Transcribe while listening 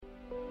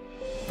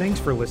Thanks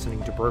for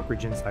listening to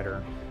Brokerage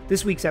Insider.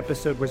 This week's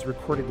episode was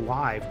recorded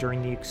live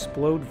during the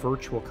Explode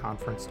virtual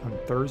conference on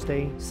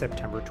Thursday,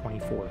 September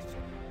 24th.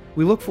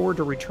 We look forward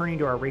to returning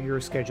to our regular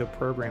scheduled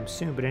program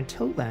soon, but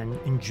until then,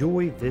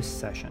 enjoy this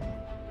session.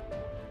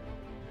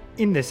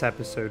 In this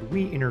episode,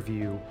 we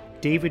interview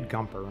David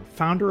Gumper,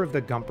 founder of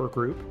the Gumper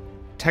Group,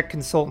 tech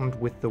consultant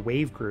with the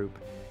Wave Group,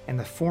 and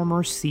the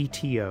former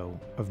CTO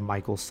of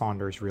Michael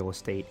Saunders Real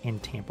Estate in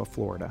Tampa,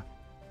 Florida.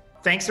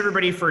 Thanks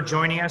everybody for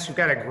joining us. We've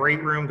got a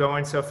great room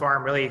going so far.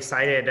 I'm really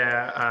excited.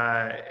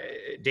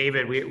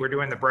 David, we're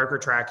doing the broker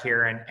track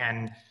here,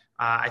 and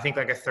I think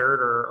like a third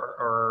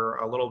or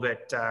a little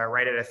bit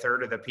right at a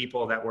third of the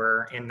people that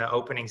were in the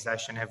opening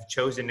session have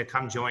chosen to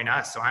come join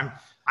us. So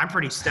I'm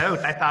pretty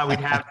stoked. I thought we'd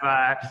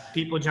have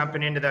people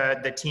jumping into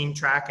the team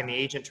track and the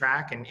agent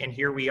track, and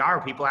here we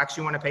are. People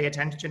actually want to pay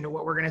attention to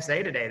what we're going to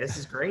say today. This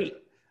is great.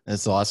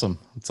 That's awesome.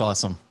 It's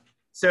awesome.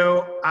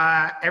 So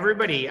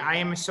everybody, I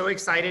am so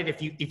excited.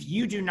 If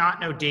you do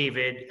not know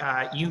David,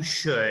 you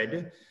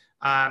should.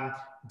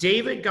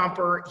 David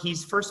Gumper,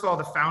 he's first of all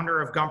the founder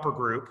of Gumper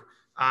Group,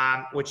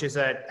 which is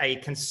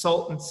a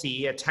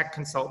consultancy, a tech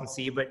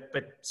consultancy,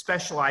 but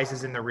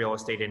specializes in the real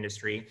estate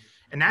industry.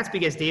 And that's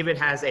because David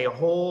has a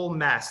whole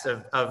mess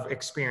of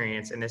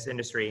experience in this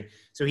industry.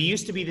 So he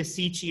used to be the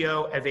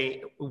CTO of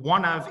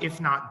one of,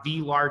 if not the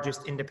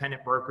largest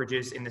independent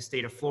brokerages in the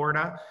state of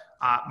Florida,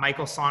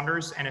 Michael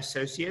Saunders and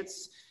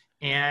Associates.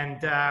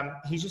 And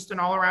he's just an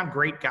all-around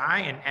great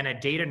guy and a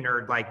data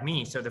nerd like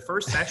me. So the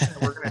first session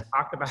that we're going to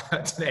talk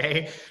about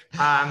today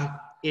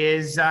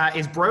is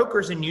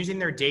brokers and using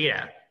their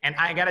data. And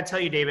I got to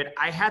tell you, David,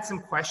 I had some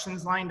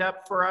questions lined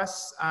up for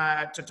us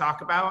to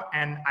talk about,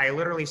 and I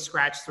literally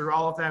scratched through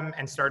all of them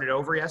and started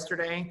over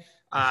yesterday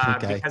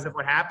because of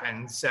what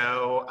happened.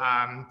 So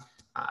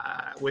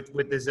with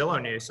the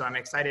Zillow news, so I'm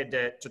excited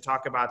to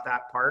talk about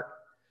that part.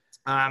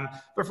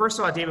 But first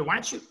of all, David, why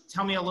don't you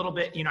tell me a little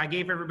bit, I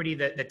gave everybody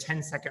the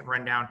 10-second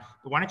rundown,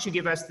 but why don't you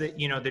give us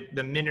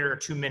the minute or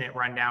 2 minute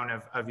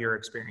rundown of your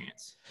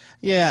experience?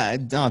 Yeah,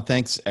 no,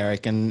 thanks,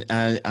 Eric. And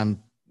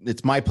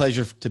it's my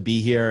pleasure to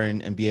be here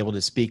and be able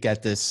to speak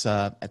at this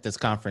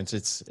conference.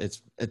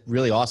 It's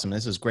really awesome.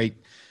 This is great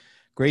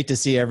to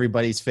see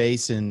everybody's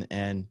face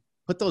and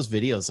put those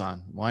videos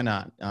on. Why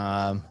not?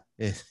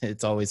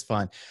 It's always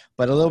fun.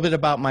 But a little bit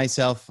about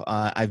myself.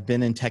 I've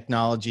been in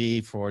technology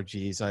for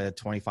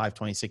 25,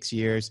 26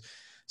 years.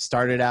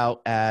 Started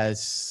out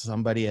as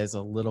somebody as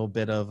a little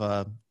bit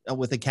of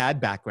with a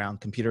CAD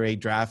background, computer aided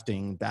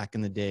drafting back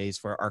in the days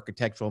for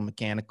architectural,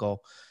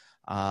 mechanical,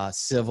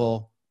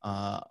 civil,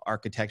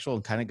 architectural,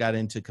 and kind of got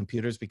into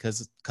computers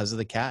because of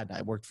the CAD.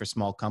 I worked for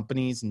small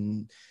companies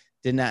and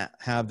did not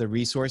have the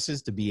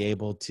resources to be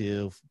able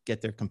to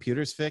get their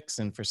computers fixed.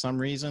 And for some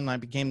reason, I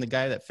became the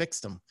guy that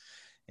fixed them.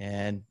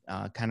 And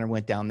kind of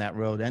went down that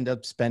road. Ended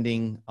up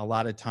spending a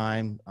lot of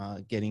time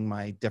getting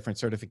my different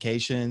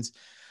certifications.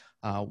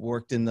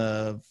 Worked in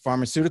the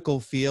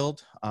pharmaceutical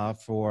field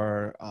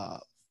for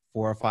 4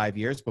 or 5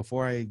 years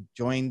before I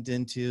joined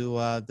into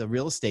the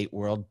real estate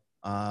world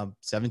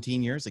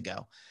 17 years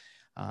ago.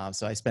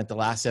 So I spent the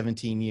last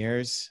 17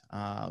 years,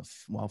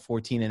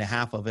 14 and a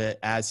half of it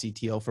as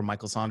CTO for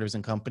Michael Saunders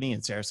and Company in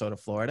Sarasota,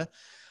 Florida.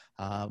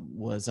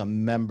 Was a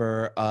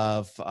member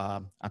of,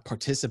 I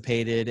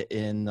participated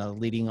in the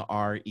leading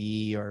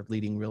RE or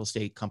leading real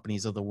estate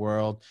companies of the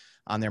world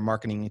on their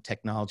marketing and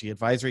technology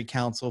advisory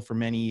council for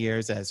many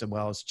years, as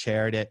well as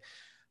chaired it.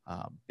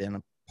 Been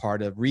a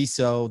part of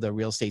RESO, the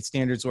Real Estate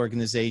Standards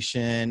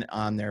Organization,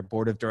 on their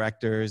board of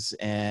directors,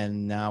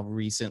 and now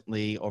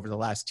recently, over the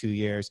last 2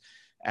 years,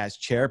 as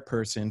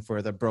chairperson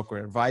for the Broker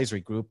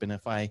Advisory Group. And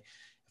if I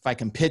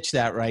can pitch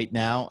that right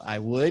now, I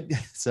would.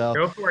 So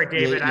go for it,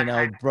 David.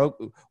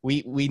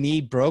 We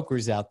need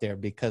brokers out there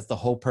because the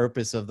whole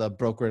purpose of the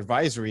Broker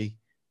Advisory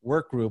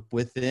Work Group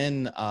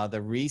within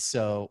the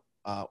RESO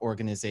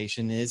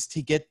organization is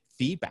to get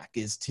feedback,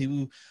 is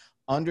to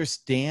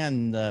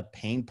understand the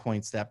pain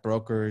points that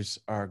brokers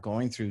are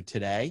going through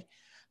today,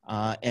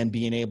 and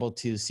being able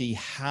to see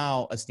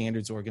how a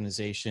standards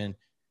organization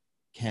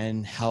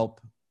can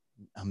help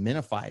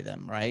minify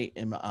them, right?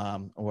 And,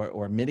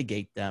 or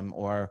mitigate them,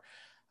 or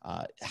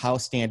how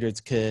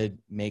standards could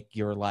make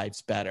your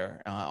lives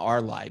better,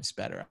 our lives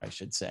better, I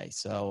should say.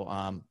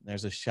 So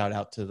there's a shout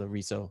out to the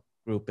RESO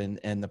group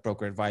and the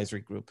Broker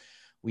Advisory Group.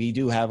 We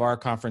do have our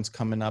conference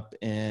coming up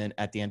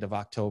at the end of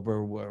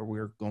October, where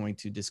we're going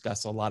to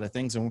discuss a lot of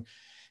things.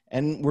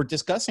 And we're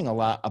discussing a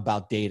lot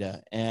about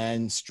data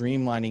and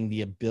streamlining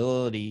the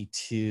ability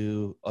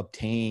to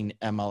obtain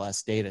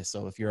MLS data.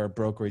 So if you're a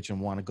brokerage and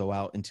want to go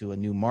out into a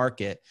new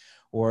market,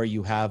 or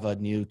you have a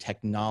new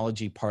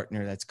technology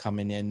partner that's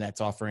coming in that's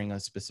offering a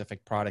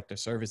specific product or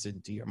service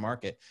into your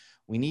market,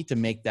 we need to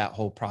make that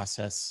whole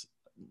process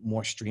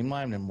more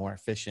streamlined and more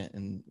efficient.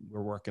 And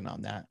we're working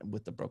on that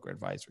with the Broker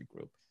Advisory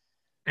Group.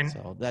 And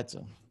so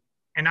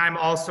and I'm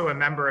also a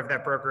member of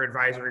that Broker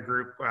Advisory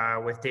Group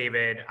with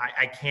David.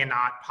 I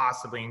cannot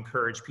possibly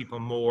encourage people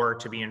more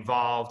to be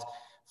involved.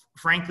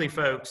 Frankly,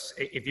 folks,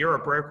 if you're a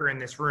broker in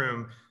this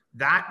room,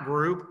 that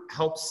group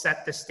helps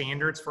set the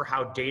standards for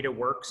how data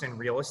works in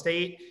real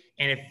estate.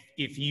 And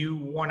if you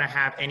want to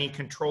have any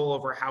control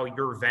over how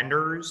your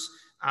vendors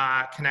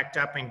connect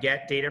up and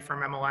get data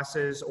from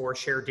MLSs or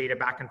share data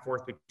back and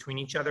forth between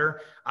each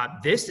other,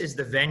 this is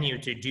the venue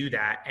to do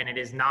that. And it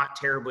is not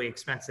terribly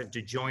expensive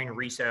to join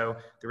RESO,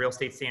 the Real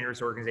Estate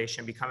Standards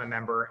Organization, become a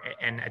member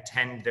and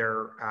attend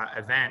their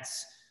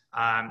events.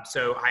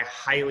 So I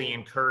highly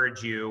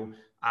encourage you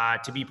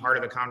to be part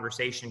of the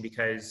conversation,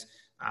 because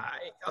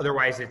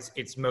otherwise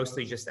it's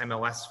mostly just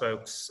MLS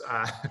folks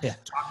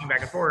talking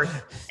back and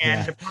forth.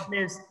 And the problem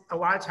is, a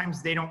lot of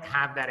times they don't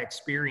have that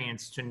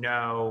experience to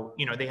know,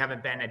 they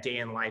haven't been a day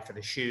in life of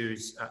the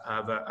shoes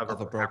of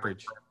a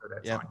brokerage.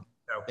 Yeah.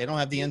 So they don't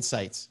have the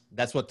insights.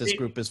 That's what this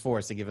group is for,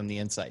 is to give them the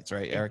insights,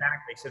 right, Eric?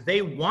 Exactly. So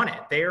they want it.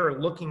 They are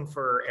looking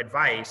for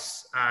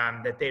advice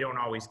that they don't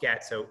always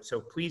get. So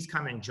please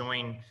come and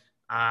join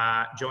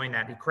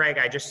that. Craig,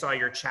 I just saw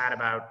your chat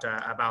about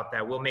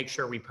that. We'll make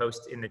sure we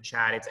post in the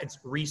chat. It's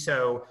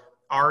RESO,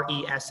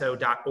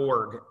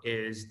 RESO.org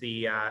is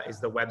the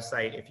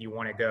website if you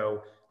want to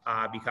go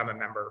become a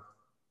member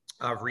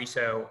of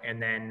RESO.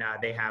 And then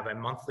they have a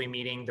monthly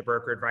meeting. The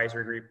broker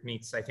advisory group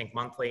meets, I think,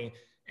 monthly,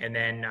 and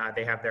then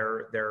they have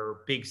their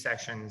big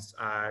sessions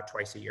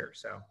twice a year.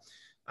 So.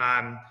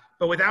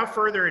 But without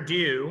further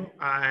ado,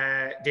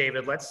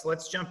 David,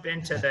 let's jump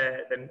into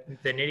the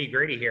nitty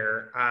gritty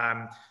here.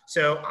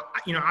 So,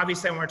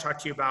 obviously I want to talk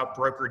to you about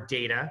broker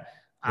data.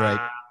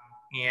 Right.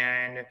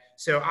 And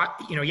so,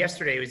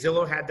 yesterday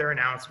Zillow had their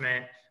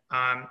announcement.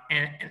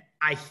 And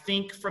I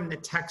think from the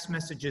text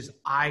messages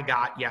I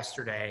got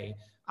yesterday,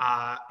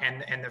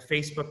 and the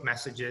Facebook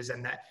messages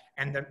and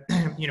the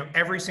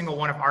every single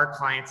one of our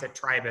clients at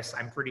Tribus,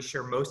 I'm pretty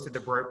sure most of the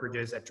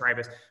brokerages at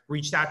Tribus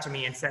reached out to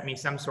me and sent me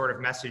some sort of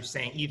message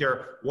saying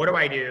either, what do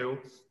I do?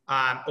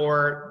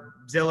 Or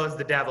Zillow's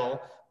the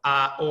devil,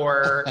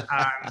 or,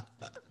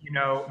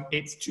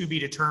 it's to be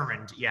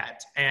determined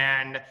yet.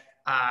 And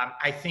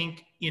I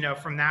think,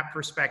 from that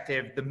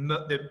perspective,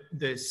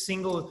 the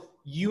single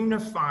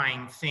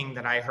unifying thing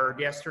that I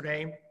heard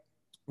yesterday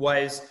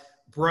was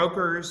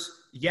brokers.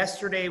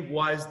 Yesterday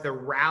was the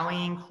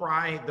rallying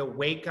cry, the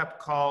wake up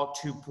call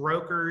to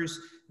brokers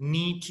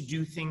need to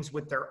do things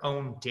with their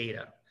own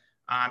data.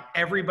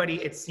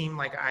 Everybody, it seemed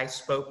like I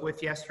spoke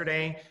with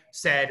yesterday,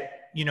 said,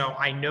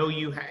 I know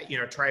you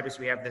Tribus,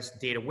 we have this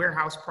data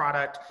warehouse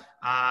product,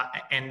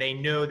 and they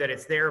know that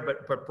it's there,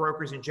 but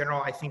brokers in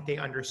general, I think they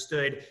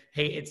understood,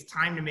 hey, it's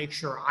time to make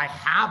sure I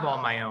have all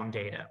my own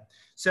data.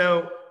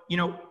 So,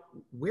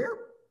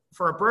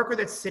 for a broker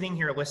that's sitting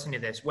here listening to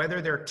this,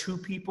 whether they're 2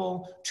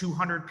 people,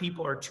 200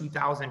 people, or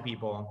 2,000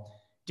 people,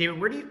 David,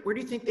 where do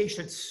you think they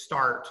should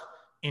start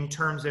in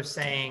terms of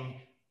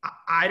saying,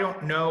 I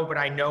don't know, but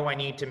I know I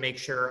need to make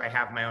sure I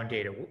have my own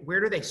data? Where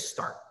do they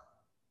start?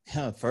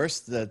 The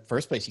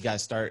first place you got to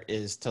start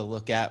is to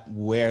look at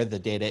where the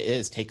data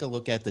is. Take a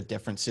look at the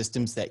different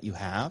systems that you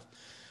have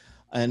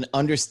and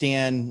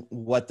understand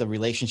what the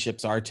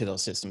relationships are to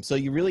those systems. So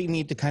you really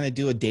need to kind of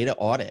do a data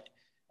audit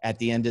at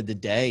the end of the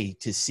day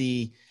to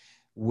see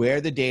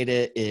where the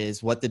data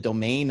is, what the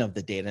domain of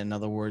the data, in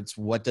other words,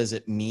 what does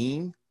it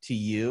mean to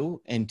you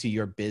and to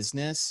your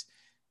business?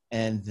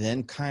 And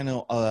then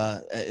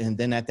and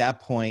then at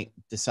that point,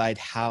 decide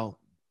how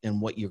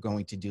and what you're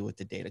going to do with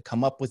the data.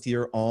 Come up with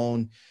your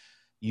own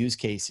use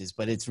cases,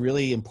 but it's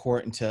really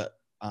important to,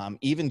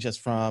 even just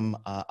from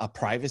a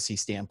privacy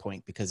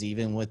standpoint, because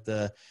even with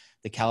the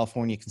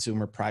California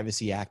Consumer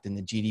Privacy Act and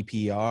the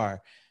GDPR,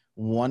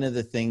 one of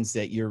the things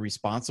that you're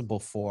responsible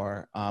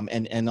for,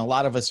 and a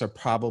lot of us are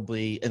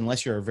probably,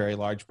 unless you're a very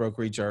large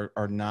brokerage,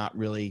 are not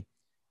really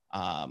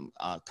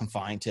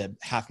confined to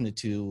having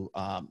to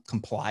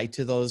comply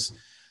to those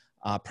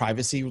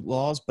privacy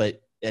laws.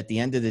 But at the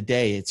end of the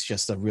day, it's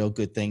just a real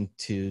good thing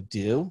to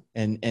do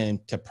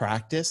and to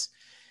practice.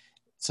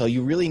 So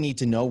you really need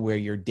to know where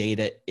your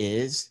data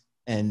is,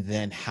 and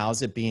then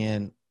how's it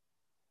being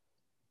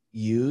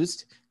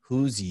used,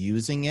 who's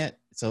using it.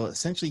 So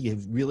essentially,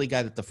 you've really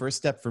got it. The first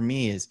step for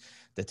me is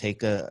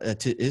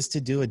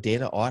to do a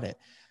data audit.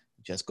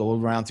 Just go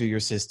around through your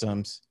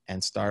systems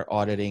and start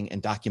auditing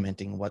and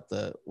documenting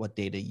what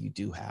data you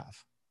do have.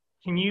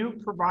 Can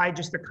you provide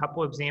just a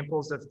couple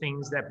examples of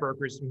things that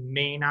brokers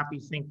may not be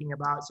thinking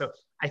about? So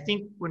I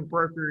think when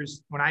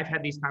I've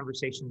had these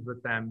conversations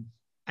with them,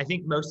 I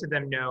think most of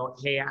them know,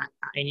 hey, I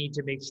need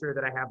to make sure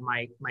that I have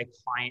my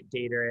client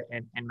data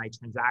and my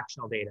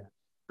transactional data.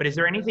 But is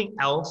there anything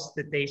else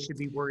that they should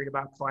be worried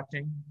about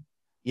collecting?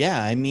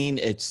 Yeah, I mean,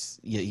 it's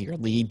your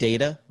lead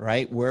data,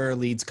 right? Where are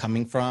leads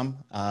coming from?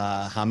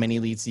 How many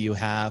leads do you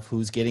have?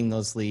 Who's getting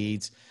those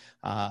leads?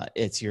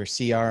 It's your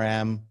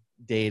CRM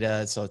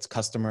data, so it's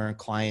customer and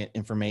client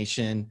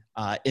information,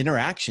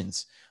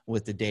 interactions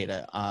with the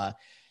data.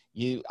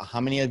 How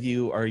many of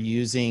you are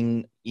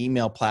using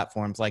email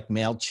platforms like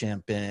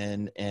MailChimp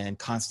and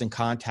Constant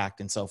Contact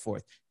and so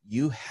forth?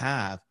 You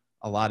have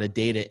a lot of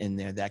data in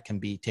there that can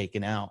be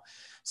taken out.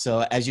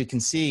 So as you can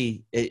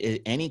see,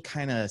 any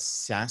kind of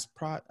SaaS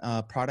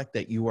product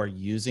that you are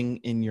using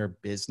in your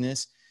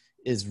business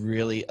is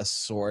really a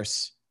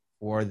source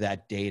for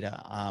that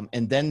data.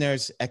 And then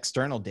there's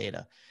external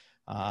data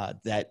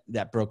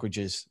that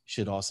brokerages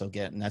should also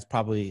get, and that's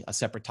probably a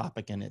separate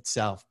topic in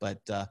itself. But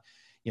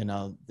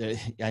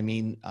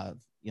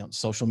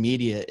social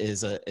media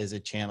is a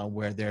channel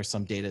where there's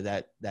some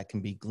data that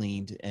can be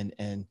gleaned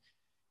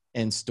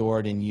and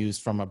stored and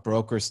used from a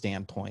broker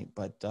standpoint.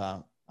 But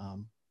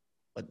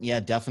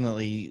yeah,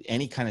 definitely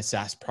any kind of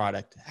SaaS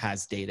product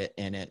has data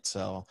in it.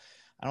 So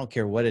I don't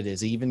care what it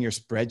is, even your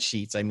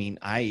spreadsheets. I mean,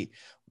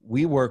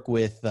 we work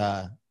with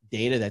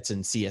data that's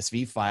in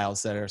CSV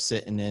files that are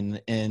sitting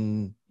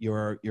in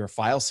your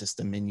file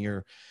system in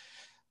your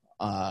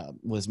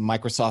was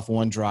Microsoft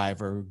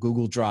OneDrive or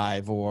Google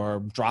Drive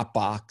or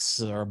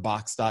Dropbox or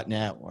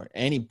Box.net or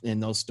any in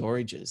those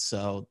storages.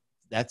 So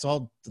that's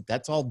all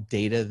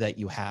data that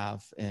you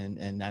have,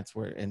 and that's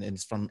where, and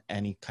it's from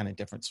any kind of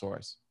different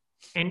source.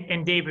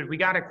 And David, we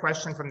got a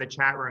question from the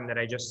chat room that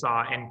I just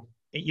saw, and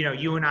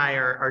you and I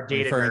are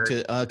data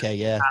nerds. Okay,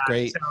 yeah,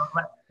 great. So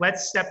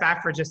let's step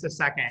back for just a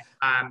second.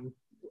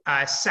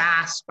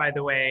 SaaS, by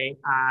the way,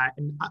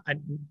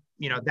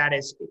 that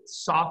is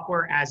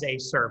software as a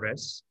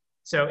service.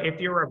 So if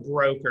you're a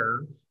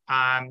broker,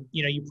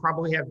 you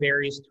probably have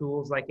various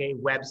tools like a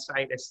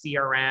website, a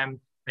CRM,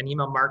 an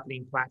email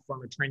marketing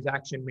platform, a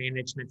transaction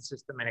management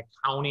system, an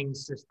accounting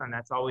system.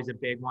 That's always a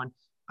big one.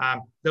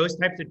 Those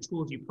types of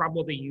tools, you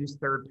probably use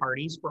third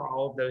parties for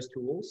all of those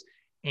tools.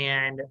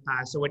 And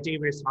so what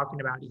David is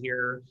talking about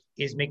here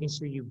is making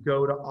sure you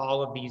go to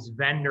all of these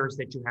vendors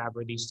that you have,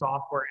 or these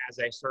software as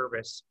a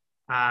service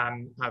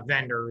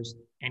vendors,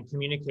 and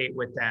communicate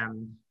with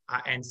them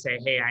and say,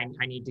 hey,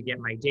 I need to get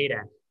my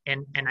data.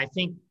 And I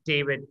think,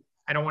 David,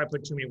 I don't want to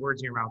put too many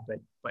words in your mouth, but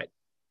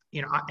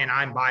and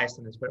I'm biased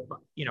in this, but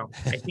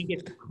I think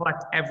it's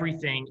collect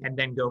everything and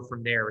then go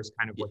from there is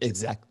kind of what.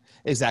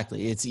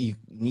 Exactly. It's, you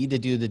need to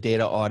do the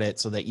data audit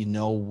so that you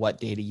know what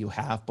data you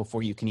have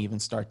before you can even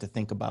start to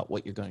think about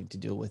what you're going to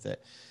do with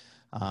it.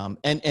 And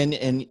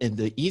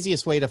the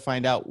easiest way to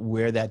find out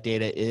where that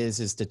data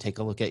is to take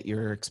a look at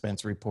your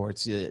expense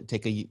reports.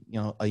 Take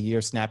a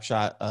year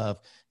snapshot of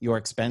your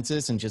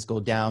expenses and just go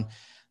down.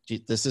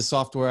 This is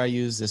software I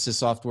use. This is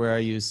software I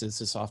use.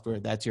 This is software.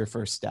 That's your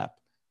first step.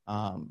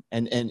 On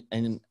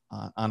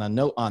a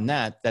note on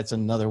that, that's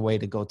another way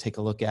to go take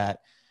a look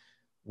at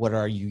what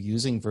are you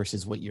using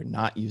versus what you're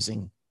not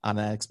using on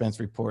an expense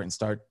report, and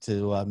start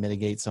to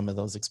mitigate some of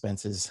those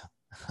expenses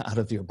out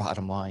of your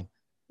bottom line.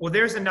 Well,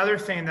 there's another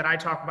thing that I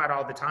talk about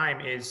all the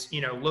time is,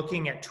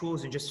 looking at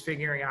tools and just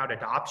figuring out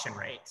adoption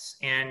rates.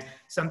 And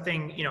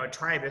something, at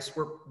Tribus,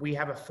 we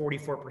have a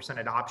 44%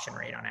 adoption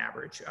rate on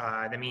average.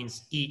 That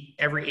means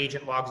every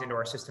agent logs into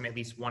our system at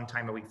least one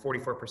time a week.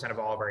 44% of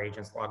all of our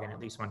agents log in at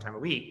least one time a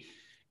week.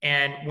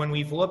 And when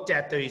we've looked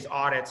at these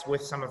audits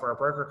with some of our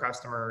broker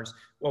customers,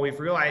 what we've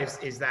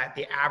realized is that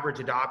the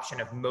average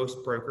adoption of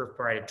most broker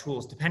provided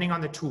tools, depending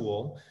on the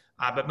tool,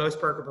 but most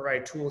broker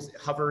provided tools,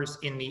 hovers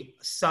in the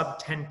sub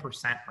 10%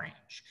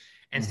 range.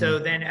 And so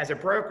then as a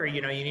broker,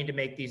 you need to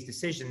make these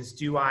decisions.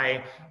 Do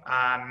I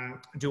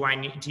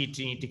need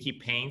to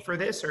keep paying for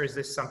this, or is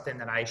this something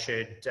that I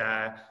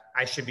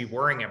should be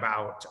worrying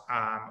about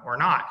or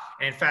not?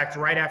 And in fact,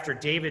 right after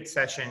David's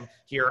session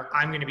here,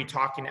 I'm going to be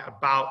talking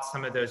about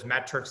some of those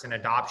metrics and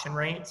adoption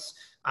rates,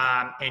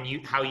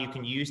 and how you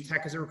can use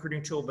tech as a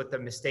recruiting tool, but the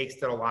mistakes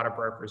that a lot of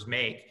brokers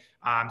make.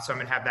 So I'm going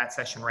to have that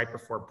session right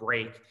before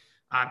break.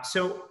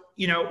 So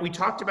we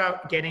talked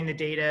about getting the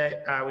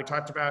data. We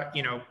talked about,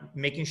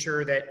 making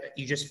sure that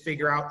you just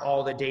figure out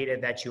all the data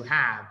that you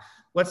have.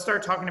 Let's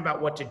start talking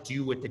about what to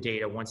do with the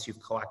data once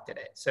you've collected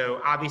it. So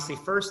obviously,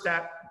 first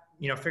step,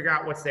 figure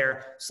out what's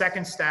there.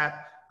 Second step,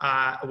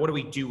 what do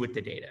we do with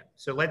the data?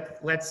 So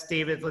let's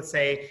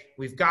say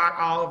we've got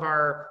all of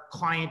our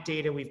client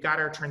data, we've got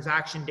our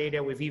transaction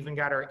data, we've even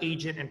got our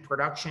agent and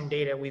production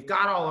data. We've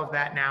got all of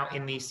that now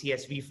in these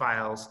CSV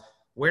files.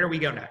 Where do we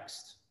go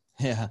next?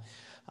 Yeah.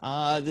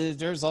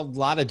 There's a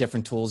lot of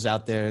different tools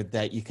out there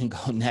that you can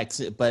go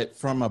next, but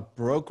from a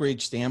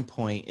brokerage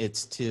standpoint,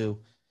 it's to,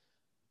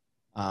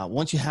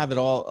 once you have it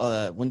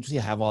all, once you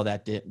have all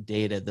that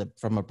data,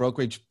 from a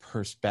brokerage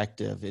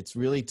perspective, it's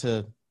really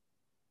to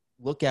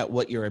look at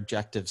what your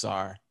objectives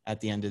are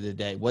at the end of the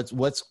day.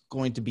 What's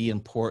going to be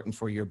important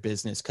for your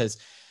business? Because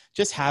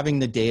just having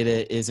the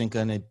data isn't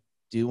going to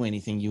do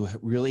anything. You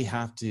really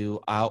have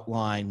to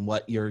outline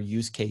what your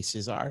use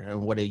cases are,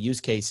 and what a use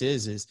case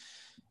is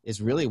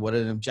really what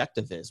an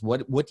objective is.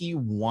 What do you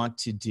want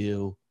to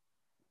do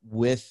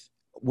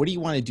what do you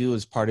want to do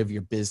as part of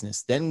your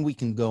business? Then we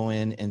can go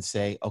in and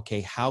say,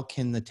 okay, how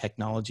can the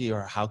technology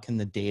or how can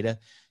the data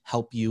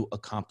help you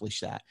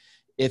accomplish that?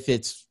 If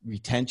it's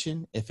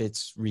retention, if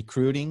it's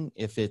recruiting,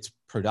 if it's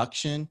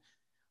production,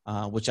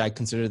 which I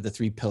consider the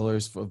three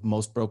pillars of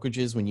most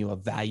brokerages when you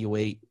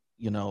evaluate,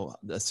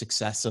 the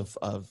success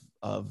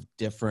of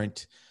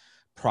different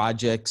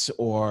projects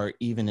or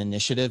even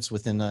initiatives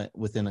within a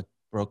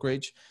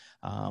brokerage.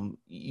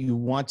 You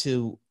want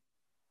to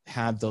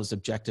have those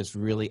objectives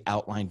really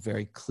outlined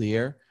very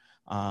clear,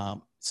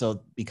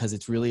 So because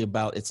it's really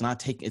about, it's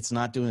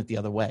not doing it the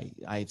other way.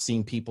 I've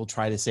seen people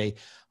try to say,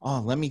 oh,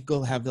 let me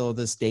go have all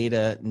this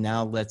data.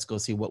 Now let's go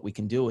see what we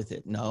can do with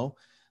it. No,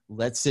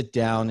 let's sit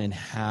down and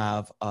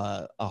have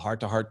a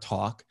heart-to-heart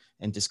talk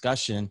and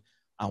discussion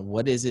on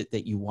what is it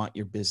that you want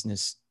your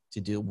business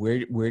to do.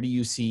 Where do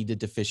you see the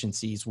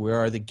deficiencies? Where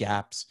are the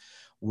gaps?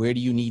 Where do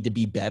you need to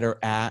be better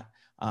at?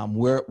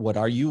 What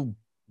are you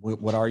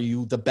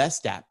the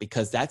best at?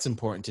 Because that's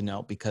important to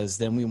know, because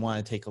then we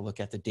want to take a look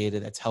at the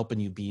data that's helping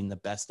you being the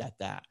best at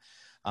that.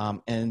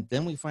 And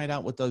then we find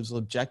out what those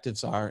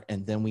objectives are.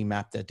 And then we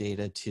map that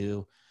data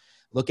to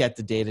look at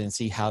the data and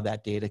see how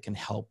that data can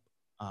help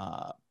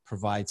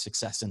provide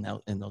success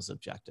in those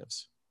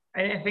objectives.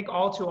 And I think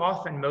all too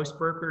often, most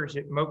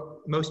brokerages,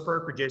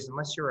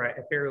 unless you're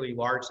a fairly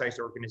large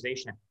sized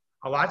organization,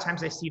 a lot of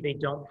times I see they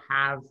don't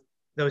have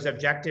those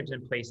objectives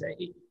in place.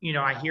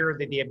 I hear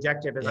that the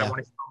objective is I want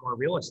to sell more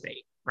real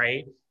estate,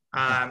 right?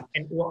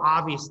 And well,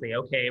 obviously,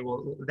 okay,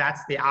 well,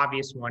 that's the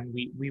obvious one.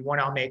 We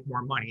want to make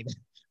more money.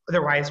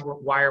 Otherwise,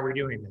 why are we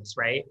doing this,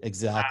 right?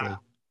 Exactly.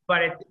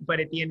 But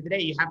at the end of the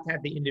day, you have to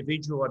have the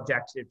individual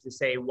objective to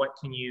say, what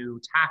can you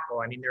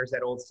tackle? I mean, there's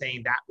that old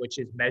saying, that which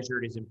is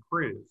measured is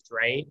improved,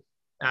 right?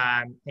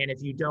 And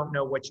if you don't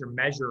know what you're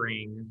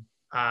measuring,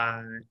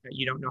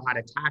 you don't know how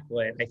to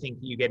tackle it. I think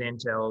you get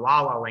into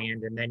la la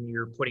land, and then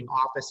you're putting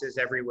offices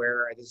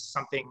everywhere. This is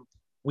something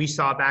we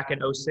saw back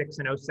in 06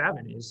 and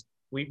 07 is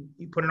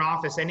you put an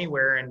office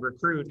anywhere and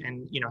recruit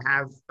and,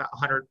 have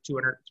 $100,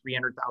 $200,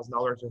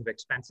 $300,000 worth of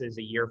expenses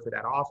a year for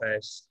that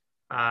office,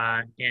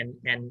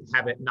 and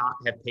have it not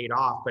have paid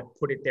off, but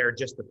put it there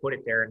just to put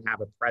it there and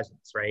have a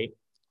presence, right?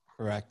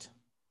 Correct.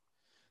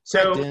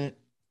 So,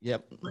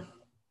 yep.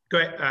 Go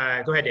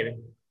ahead,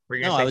 David.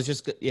 No, I was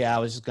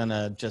just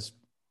gonna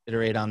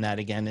iterate on that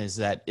again, is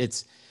that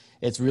it's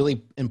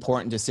really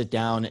important to sit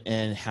down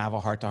and have a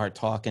heart-to-heart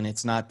talk. And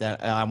it's not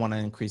that I want to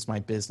increase my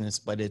business,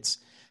 but it's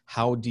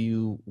how do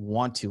you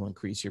want to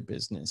increase your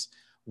business?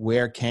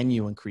 Where can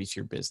you increase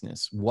your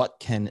business? What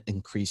can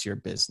increase your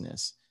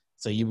business?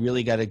 So you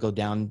really got to go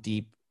down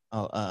deep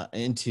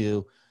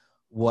into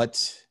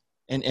what,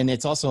 and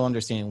it's also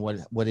understanding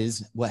what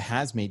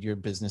has made your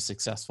business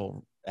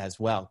successful as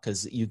well.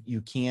 Because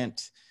you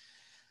can't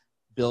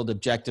build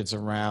objectives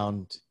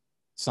around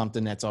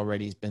something that's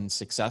already been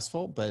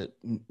successful, but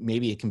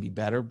maybe it can be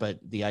better. But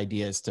the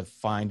idea is to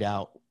find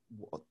out,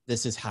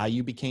 this is how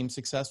you became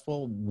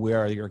successful. Where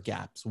are your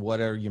gaps? What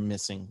are you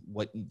missing?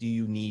 What do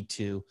you need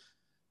to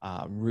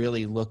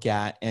really look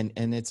at? And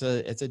it's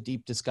a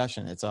deep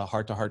discussion. It's a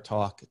heart-to-heart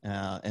talk.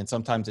 And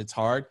sometimes it's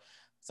hard.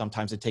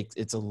 Sometimes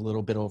it's a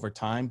little bit over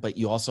time, but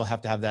you also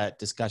have to have that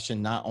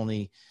discussion. Not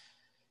only,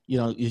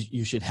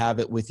 you should have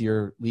it with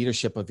your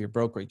leadership of your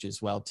brokerage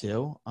as well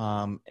too.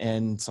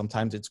 And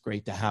sometimes it's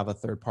great to have a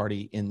third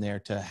party in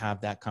there to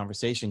have that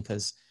conversation,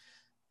 because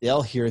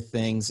they'll hear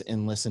things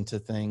and listen to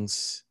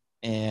things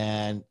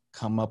and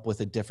come up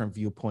with a different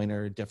viewpoint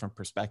or a different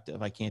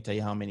perspective. I can't tell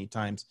you how many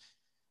times,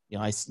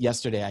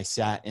 yesterday I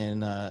sat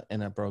in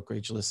a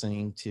brokerage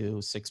listening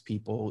to 6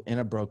 people in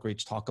a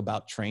brokerage talk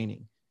about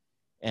training.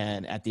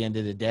 And at the end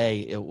of the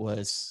day,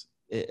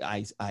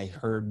 I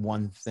heard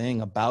one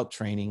thing about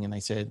training, and I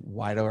said,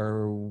 why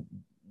are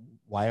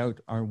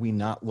we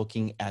not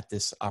looking at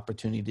this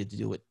opportunity to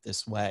do it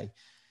this way?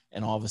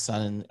 And all of a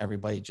sudden,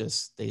 everybody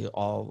they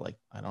all like,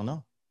 I don't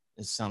know,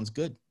 it sounds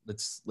good.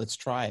 Let's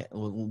try it.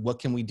 What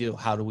can we do?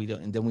 How do we do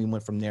it? And then we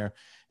went from there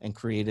and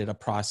created a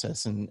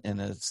process and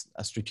a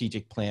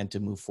strategic plan to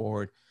move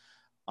forward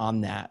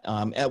on that,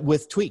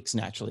 with tweaks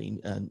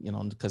naturally,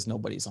 because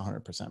nobody's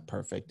 100%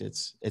 perfect.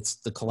 It's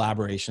the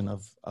collaboration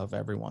of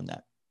everyone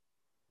that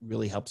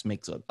really helps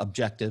make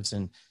objectives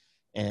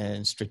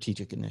and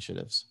strategic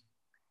initiatives.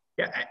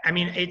 Yeah, I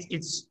mean,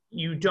 it's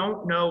you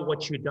don't know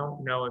what you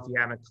don't know if you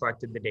haven't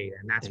collected the data,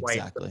 and that's why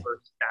it's the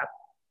first step.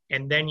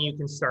 And then you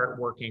can start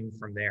working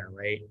from there,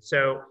 right?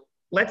 So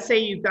let's say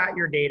you've got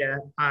your data.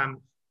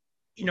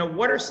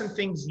 What are some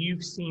things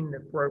you've seen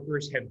that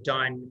brokers have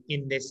done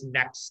in this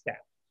next step?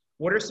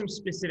 What are some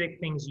specific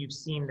things you've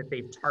seen that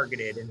they've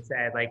targeted and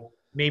said, like,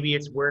 maybe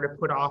it's where to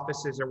put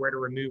offices or where to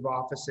remove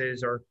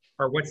offices, or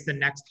what's the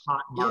next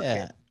hot market?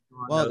 Yeah.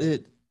 Well,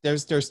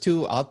 there's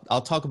 2.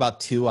 I'll talk about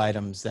 2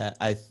 items that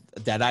I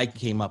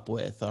came up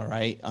with. All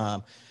right.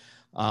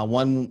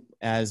 One,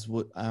 when I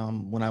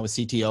was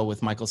CTO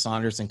with Michael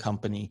Saunders and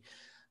company,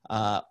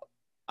 I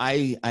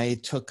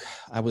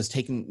was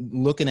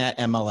looking at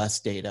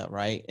MLS data,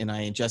 right? And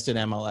I ingested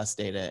MLS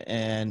data,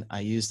 and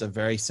I used a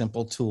very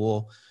simple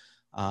tool.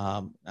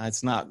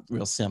 It's not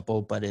real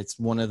simple, but it's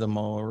one of the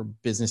more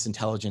business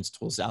intelligence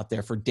tools out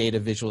there for data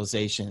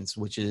visualizations,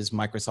 which is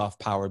Microsoft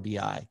Power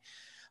BI.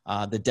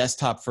 The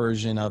desktop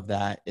version of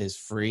that is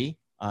free.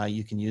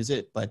 You can use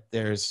it, but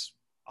there's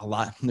a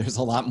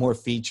lot more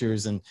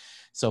features and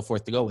so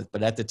forth to go with.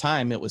 But at the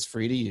time, it was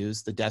free to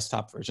use, the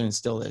desktop version. It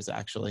still is,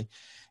 actually.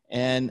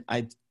 And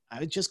I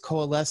just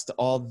coalesced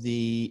all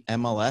the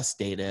MLS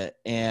data,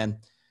 and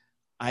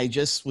I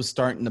just was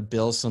starting to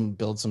build some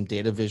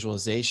data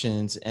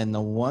visualizations. And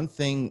the one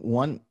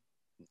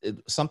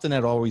something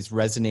that always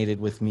resonated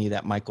with me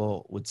that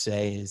Michael would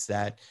say is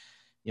that,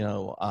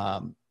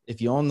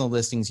 if you own the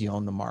listings, you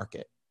own the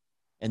market.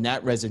 And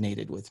that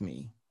resonated with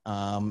me.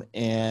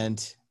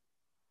 And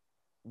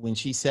when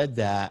she said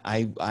that,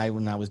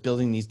 when I was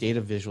building these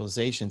data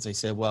visualizations, I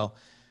said, well,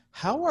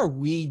 how are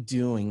we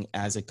doing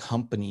as a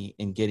company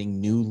in getting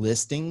new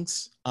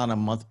listings on a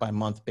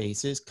month-by-month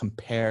basis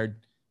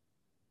compared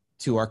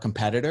to our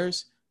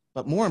competitors,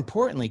 but more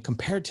importantly,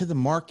 compared to the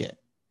market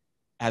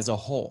as a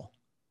whole,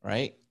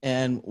 right?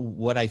 And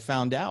what I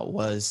found out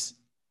was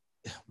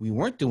we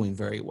weren't doing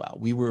very well.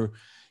 We were,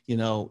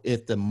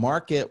 if the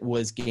market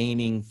was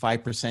gaining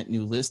 5%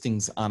 new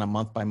listings on a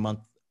month-by-month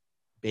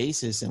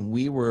basis, and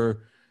we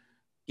were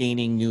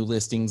gaining new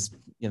listings,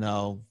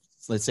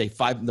 let's say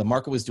the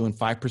market was doing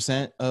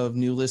 5% of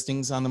new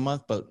listings on the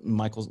month, but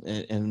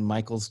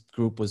Michael's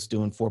group was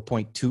doing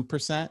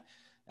 4.2%.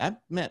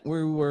 That meant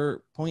we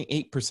were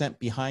 0.8%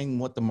 behind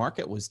what the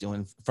market was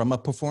doing from a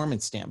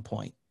performance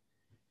standpoint.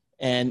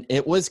 And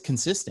it was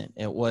consistent.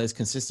 It was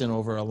consistent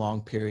over a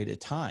long period of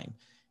time.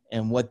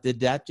 And what did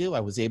that do?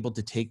 I was able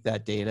to take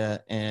that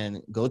data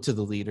and go to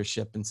the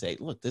leadership and say,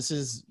 look, this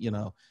is,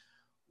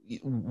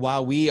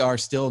 while we are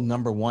still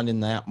number one in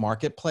that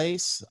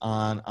marketplace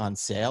on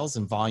sales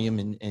and volume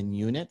and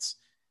units,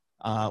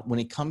 when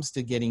it comes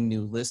to getting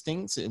new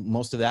listings,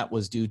 most of that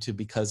was due to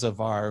because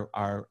of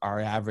our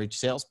average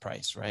sales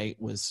price, right,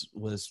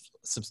 was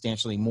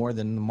substantially more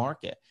than the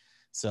market.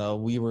 So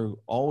we were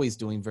always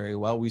doing very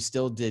well. We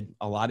still did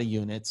a lot of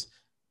units,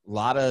 a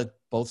lot of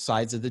both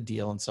sides of the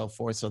deal and so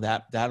forth. So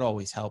that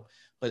always helped,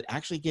 but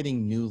actually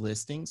getting new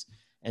listings.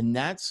 And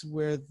that's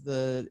where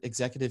the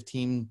executive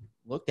team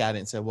looked at it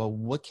and said, well,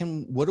 what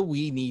do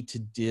we need to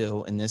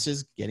do? And this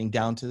is getting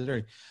down to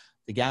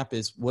the gap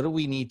is, what do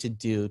we need to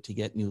do to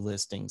get new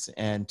listings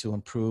and to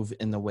improve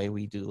in the way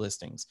we do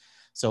listings?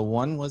 So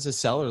one was a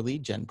seller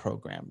lead gen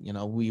program.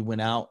 We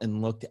went out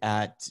and looked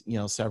at,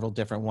 several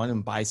different ones,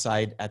 and buy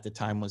side at the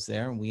time was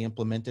there, and we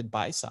implemented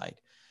buy side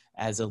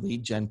as a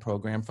lead gen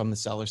program from the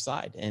seller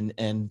side.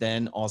 And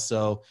then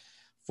also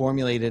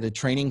formulated a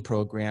training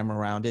program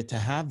around it to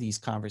have these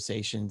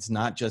conversations,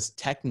 not just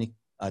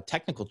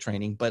technical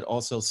training, but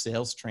also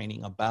sales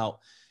training about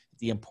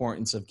the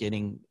importance of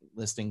getting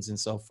listings and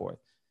so forth.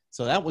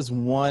 So that was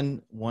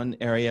one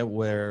area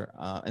where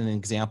an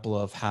example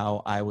of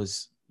how I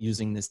was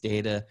using this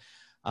data.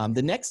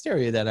 The next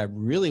area that I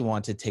really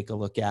want to take a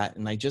look at,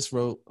 and I just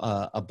wrote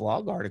a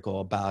blog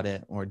article about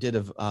it, or did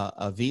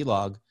a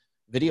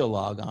video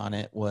log on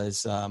it,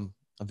 was a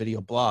video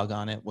blog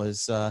on it,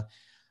 was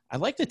I'd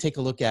like to take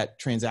a look at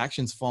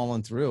transactions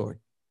falling through, or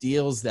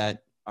deals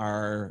that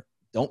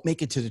don't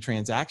make it to the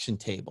transaction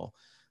table.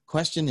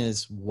 Question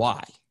is,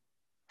 why?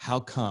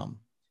 How come?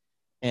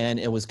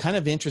 And it was kind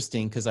of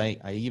interesting because I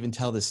even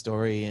tell this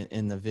story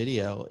in the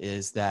video,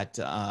 is that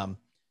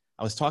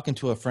I was talking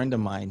to a friend of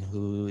mine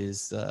who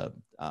is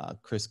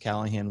Chris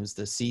Callahan, who's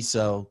the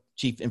CISO,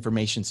 Chief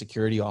Information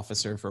Security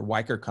Officer for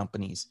Weicker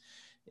Companies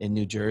in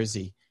New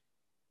Jersey.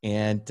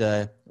 And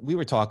we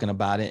were talking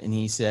about it, and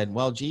he said,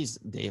 well, geez,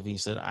 Dave, he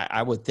said,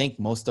 I would think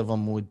most of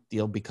them would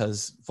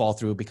fall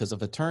through because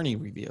of attorney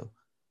review.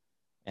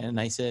 And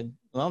I said,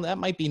 well, that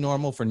might be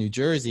normal for New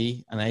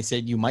Jersey. And I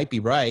said, you might be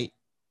right,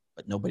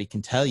 but nobody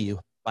can tell you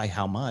by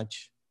how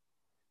much.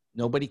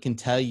 Nobody can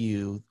tell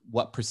you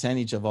what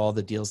percentage of all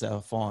the deals that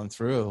have fallen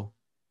through,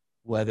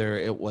 whether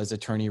it was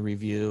attorney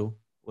review,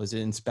 was it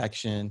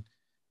inspection,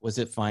 was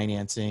it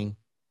financing,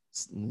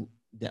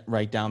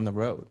 right down the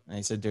road. And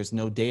I said, there's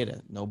no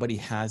data. Nobody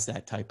has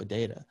that type of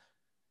data.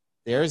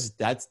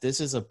 This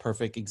is a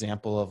perfect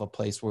example of a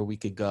place where we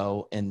could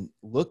go and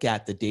look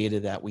at the data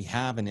that we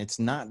have. And it's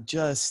not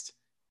just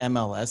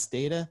MLS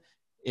data,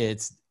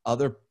 it's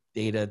other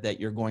data that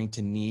you're going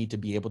to need to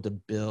be able to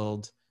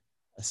build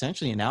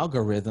essentially an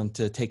algorithm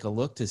to take a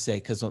look to say,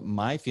 because what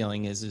my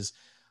feeling is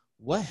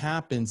what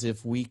happens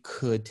if we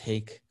could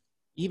take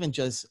even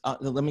just,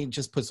 let me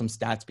just put some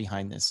stats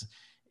behind this.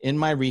 In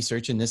my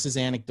research, and this is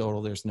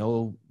anecdotal, there's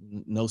no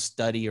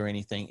study or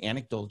anything,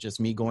 anecdotal,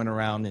 just me going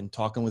around and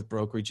talking with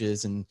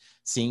brokerages and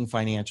seeing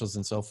financials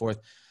and so forth.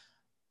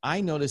 I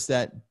noticed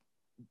that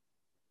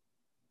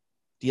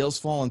deals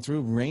falling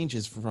through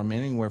ranges from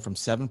anywhere from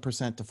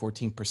 7% to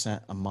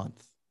 14% a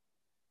month.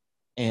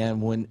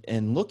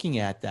 And looking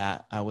at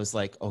that, I was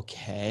like,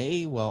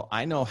 okay, well,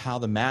 I know how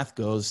the math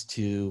goes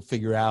to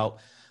figure out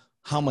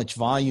how much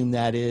volume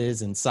that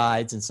is and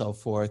sides and so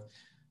forth.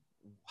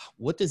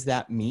 What does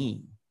that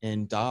mean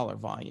in dollar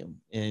volume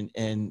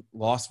and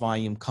lost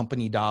volume,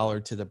 company dollar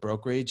to the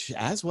brokerage,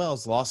 as well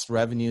as lost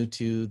revenue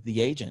to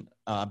the agent?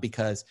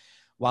 Because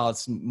while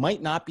it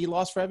might not be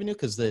lost revenue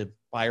because the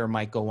buyer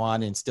might go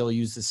on and still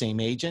use the same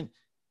agent,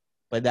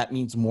 but that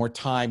means more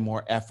time,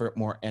 more effort,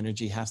 more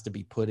energy has to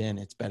be put in.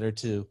 It's better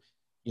to,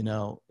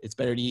 it's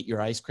better to eat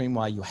your ice cream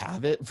while you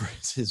have it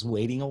versus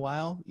waiting a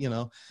while,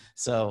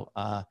 So,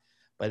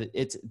 but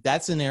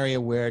that's an area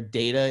where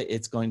data,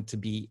 it's going to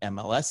be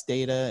MLS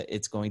data,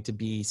 it's going to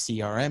be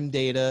CRM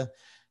data,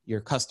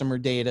 your customer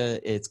data,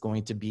 it's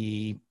going to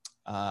be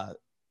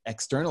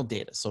external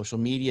data, social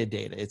media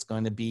data. It's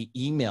going to be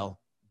email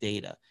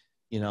data,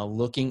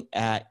 looking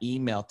at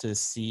email to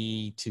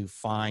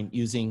find,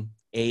 using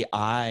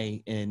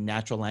AI and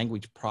natural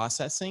language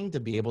processing to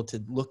be able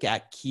to look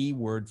at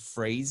keyword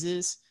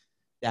phrases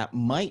that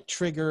might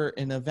trigger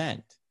an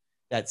event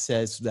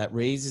that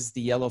raises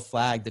the yellow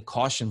flag, the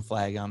caution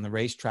flag on the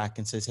racetrack,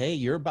 and says, hey,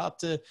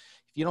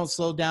 if you don't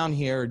slow down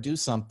here or do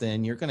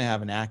something, you're going to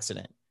have an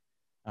accident.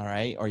 All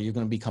right. Or you're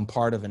going to become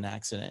part of an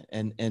accident.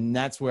 And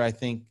that's where I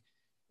think,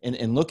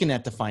 in looking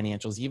at the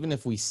financials, even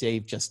if we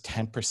save just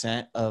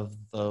 10% of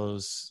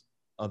those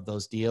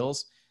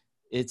deals,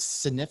 it's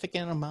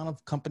significant amount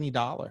of company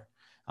dollar.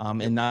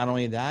 And not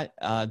only that,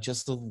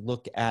 just to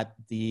look at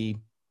the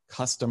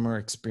customer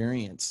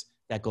experience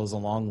that goes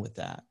along with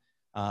that,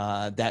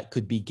 that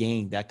could be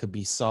gained, that could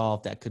be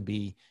solved, that could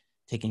be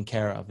taken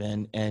care of.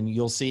 And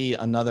you'll see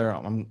another,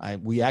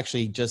 we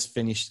actually just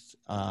finished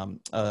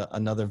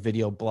another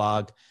video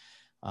blog.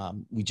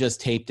 We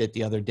just taped it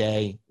the other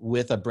day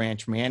with a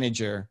branch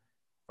manager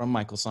from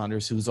Michael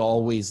Saunders, who's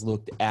always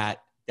looked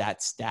at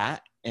that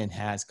stat and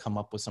has come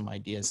up with some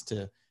ideas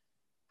to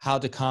how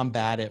to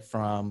combat it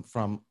from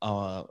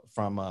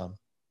a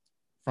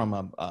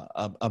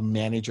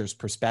manager's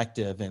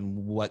perspective and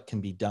what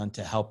can be done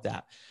to help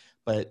that.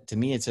 But to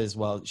me, it says,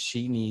 well,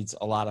 she needs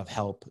a lot of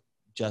help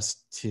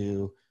just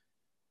to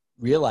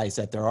realize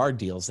that there are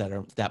deals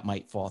that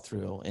might fall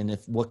through, and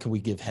what can we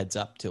give heads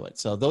up to it.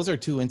 So those are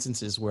two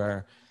instances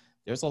where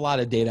there's a lot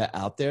of data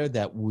out there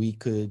that we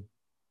could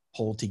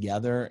hold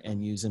together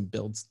and use and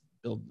build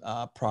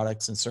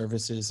products and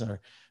services,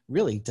 or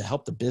really to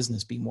help the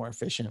business be more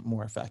efficient,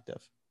 more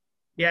effective.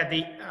 Yeah,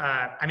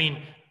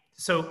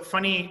 so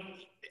funny,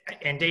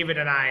 and David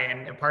and I,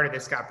 and part of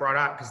this got brought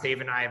up because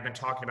David and I have been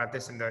talking about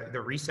this in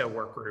the RESO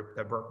work group,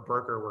 the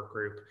broker work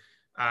group.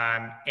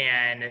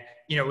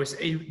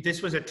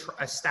 This was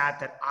a stat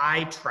that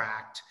I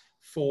tracked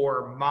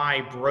for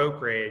my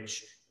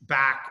brokerage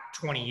back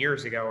 20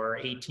 years ago or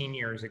 18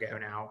 years ago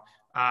now,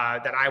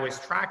 that I was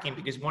tracking,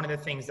 because one of the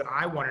things that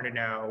I wanted to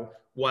know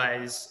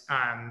was,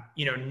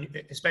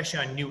 especially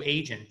on new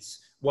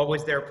agents, what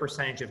was their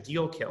percentage of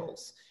deal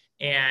kills?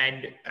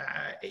 And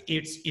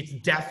it's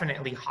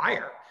definitely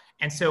higher.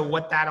 And so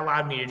what that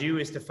allowed me to do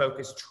is to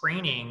focus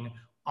training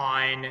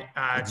on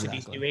to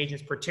these new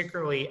agents,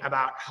 particularly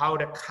about how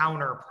to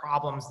counter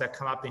problems that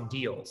come up in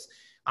deals.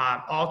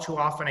 All too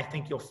often, I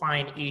think you'll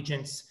find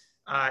agents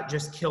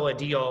just kill a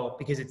deal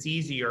because it's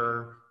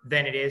easier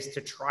than it is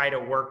to try to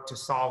work to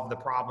solve the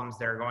problems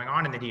that are going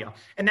on in the deal.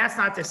 And that's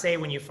not to say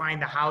when you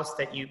find the house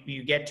that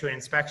you get to an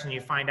inspection,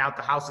 you find out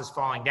the house is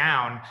falling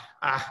down,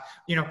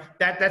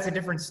 that's a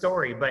different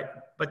story.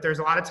 But there's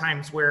a lot of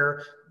times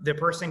where the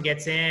person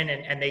gets in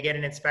and they get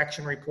an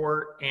inspection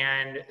report,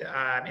 and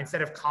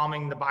instead of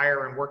calming the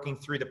buyer and working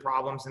through the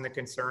problems and the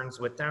concerns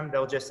with them,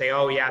 they'll just say,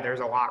 oh yeah,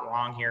 there's a lot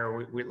wrong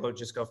here. We'll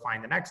just go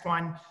find the next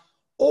one.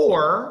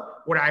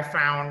 Or what I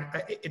found,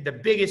 the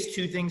biggest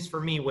two things for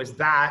me was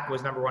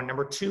number one.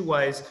 Number two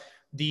was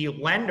the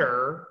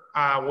lender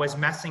was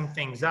messing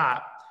things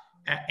up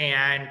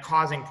and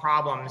causing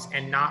problems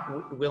and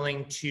not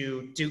willing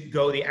to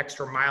go the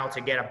extra mile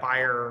to get a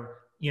buyer,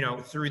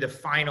 through the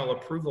final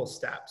approval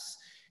steps.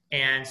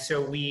 And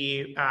so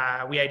we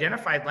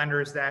identified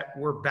lenders that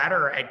were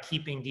better at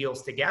keeping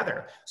deals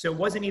together. So it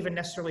wasn't even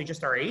necessarily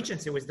just our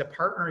agents; it was the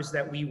partners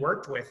that we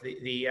worked with,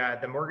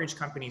 the mortgage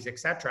companies, et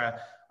cetera,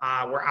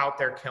 were out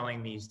there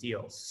killing these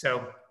deals.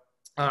 So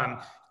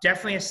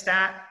definitely a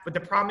stat. But the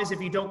problem is,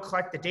 if you don't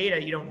collect the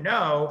data, you don't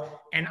know.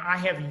 And I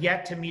have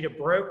yet to meet a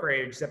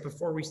brokerage that,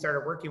 before we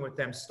started working with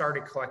them,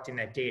 started collecting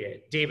that data.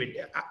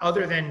 David,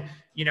 other than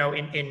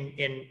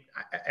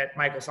at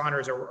Michael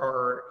Saunders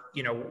or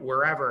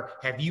wherever,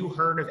 have you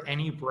heard of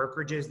any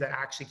brokerages that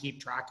actually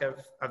keep track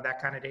of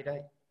that kind of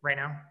data right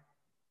now?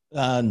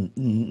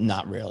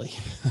 Not really.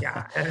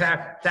 Yeah, and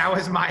that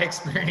was my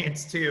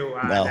experience too.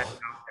 No. That's out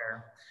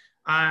there.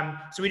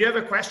 So we do have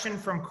a question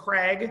from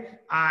Craig.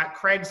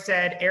 Craig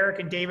said, Eric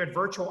and David,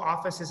 virtual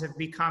offices have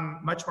become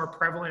much more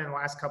prevalent in the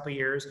last couple of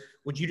years.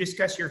 Would you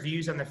discuss your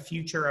views on the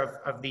future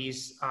of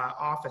these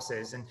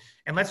offices?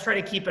 And let's try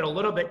to keep it a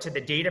little bit to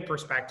the data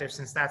perspective,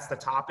 since that's the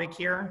topic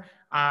here.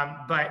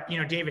 But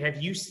David,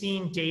 have you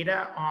seen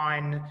data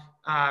on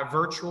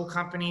virtual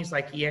companies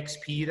like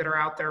EXP that are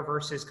out there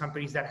versus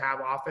companies that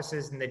have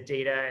offices, and the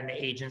data and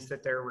the agents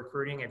that they're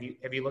recruiting?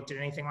 Have you looked at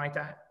anything like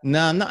that?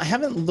 No, I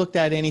haven't looked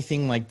at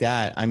anything like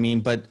that.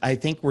 But I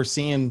think we're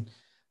seeing,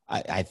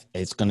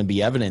 it's going to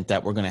be evident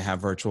that we're going to have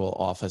virtual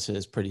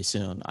offices pretty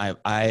soon.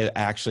 I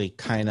actually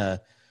kind of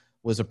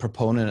was a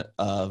proponent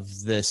of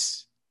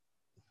this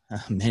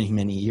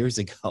many years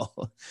ago,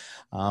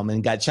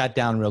 and got shot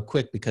down real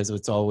quick because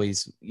it's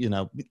always,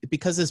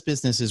 because this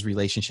business is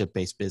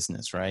relationship-based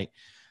business, right?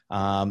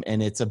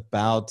 And it's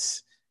about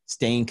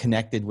staying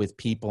connected with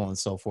people and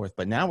so forth.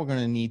 But now we're going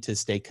to need to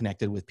stay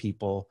connected with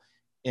people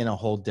in a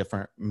whole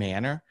different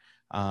manner.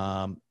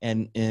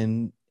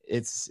 And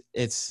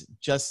it's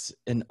just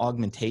an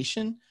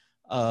augmentation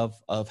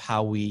of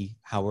how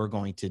we're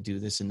going to do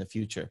this in the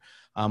future.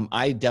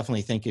 I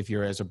definitely think if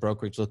you're as a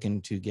brokerage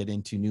looking to get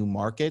into new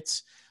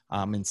markets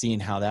and seeing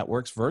how that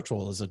works,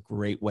 virtual is a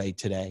great way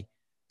today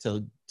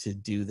to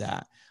do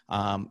that.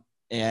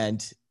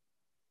 And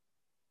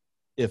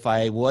if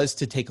I was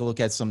to take a look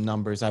at some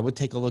numbers, I would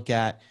take a look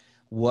at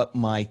what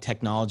my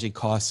technology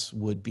costs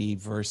would be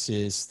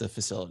versus the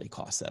facility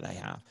costs that I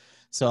have.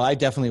 So I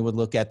definitely would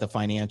look at the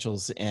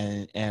financials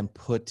and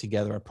put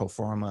together a pro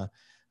forma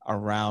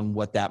around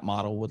what that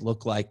model would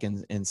look like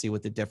and see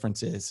what the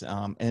difference is.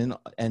 And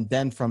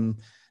then from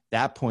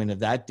that point of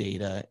that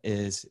data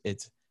it's,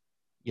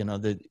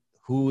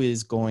 who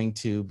is going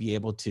to be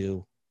able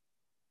to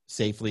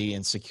safely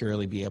and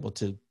securely be able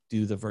to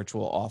do the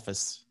virtual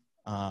office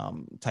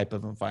type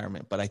of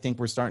environment. But I think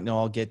we're starting to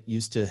all get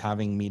used to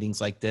having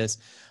meetings like this.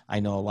 I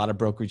know a lot of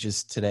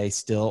brokerages today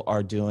still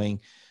are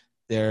doing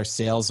their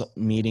sales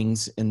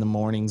meetings in the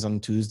mornings on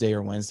Tuesday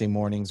or Wednesday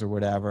mornings or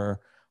whatever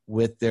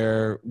with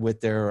their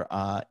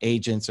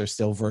agents are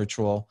still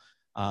virtual.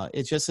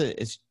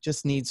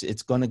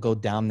 It's going to go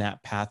down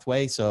that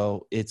pathway.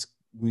 So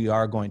we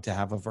are going to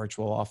have a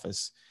virtual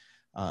office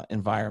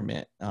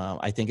environment.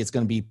 I think it's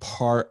going to be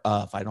part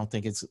of, I don't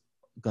think it's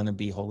going to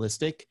be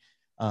holistic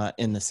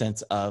in the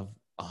sense of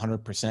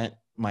 100%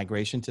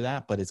 migration to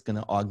that, but it's going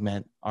to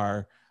augment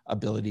our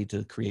ability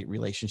to create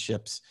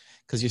relationships,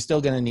 because you're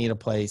still going to need a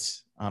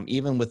place,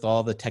 even with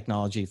all the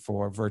technology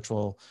for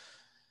virtual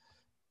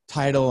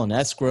title and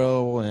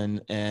escrow,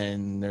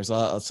 and there's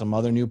some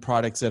other new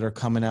products that are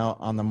coming out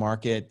on the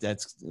market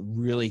that's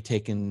really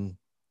taken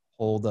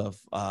hold of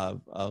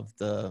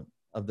the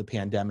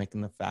pandemic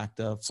and the fact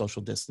of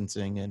social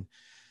distancing, and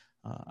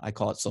I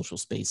call it social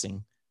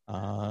spacing,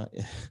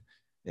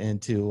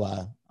 and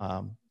to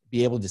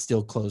be able to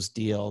still close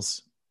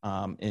deals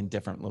in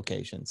different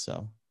locations.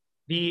 So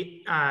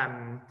the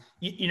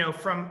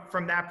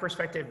from that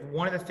perspective,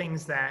 one of the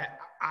things that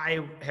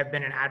I have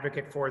been an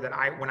advocate for,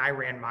 that when I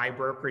ran my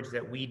brokerage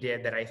that we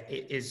did,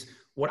 is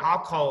what I'll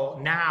call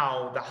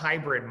now the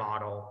hybrid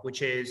model,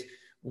 which is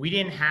we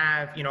didn't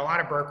have, a lot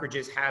of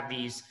brokerages have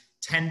these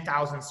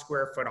 10,000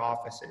 square foot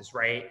offices,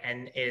 right?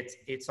 And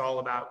it's all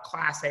about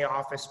Class A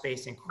office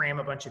space and cram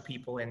a bunch of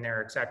people in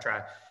there, et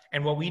cetera.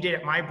 And what we did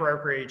at my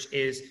brokerage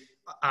is,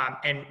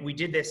 and we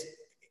did this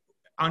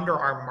under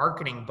our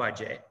marketing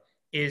budget,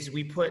 is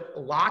we put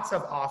lots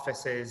of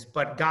offices,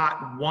 but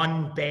got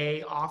one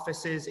bay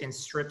offices in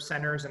strip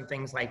centers and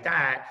things like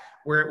that,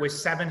 where it was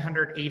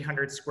 700,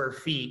 800 square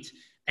feet.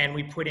 And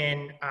we put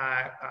in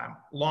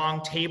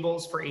long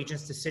tables for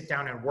agents to sit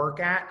down and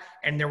work at.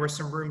 And there were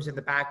some rooms in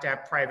the back to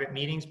have private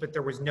meetings, but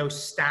there was no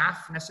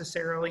staff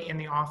necessarily in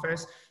the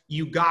office.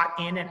 You got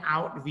in and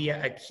out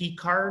via a key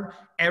card.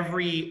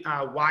 Every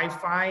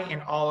Wi-Fi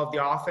in all of the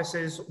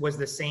offices was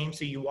the same.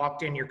 So you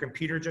walked in, your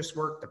computer just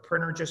worked, the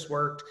printer just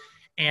worked.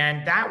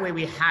 And that way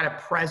we had a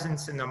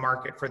presence in the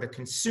market for the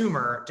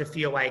consumer to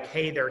feel like,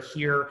 hey, they're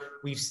here,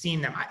 we've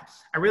seen them.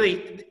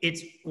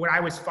 It's what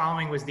I was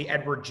following was the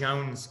Edward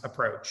Jones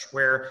approach,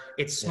 where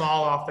it's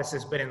small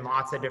offices, but in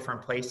lots of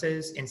different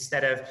places,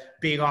 instead of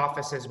big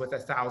offices with a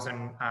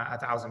thousand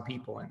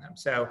people in them.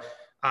 So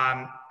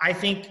I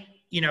think,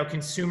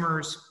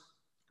 consumers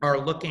are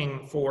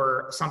looking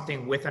for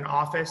something with an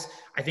office.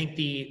 I think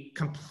the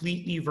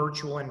completely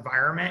virtual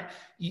environment,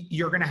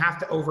 you're going to have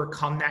to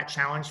overcome that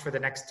challenge for the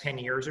next 10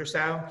 years or so.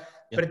 Yep.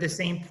 But at the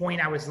same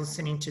point, I was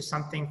listening to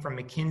something from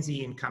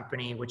McKinsey and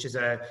Company, which is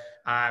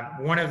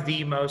one of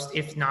the most,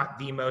 if not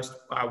the most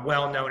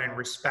well-known and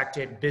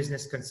respected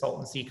business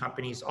consultancy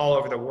companies all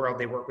over the world.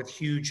 They work with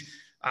huge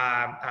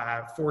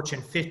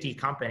Fortune 50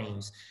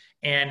 companies.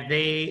 And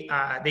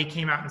they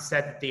came out and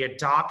said that the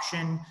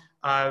adoption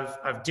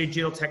of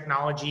digital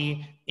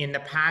technology in the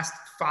past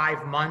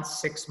 5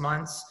 months, 6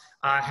 months,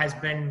 has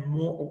been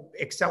more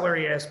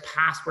accelerated as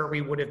past where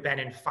we would have been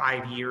in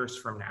 5 years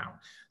from now.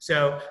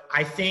 So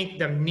I think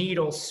the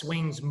needle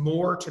swings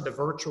more to the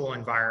virtual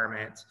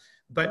environment,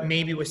 but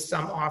maybe with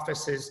some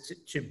offices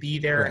to be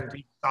there and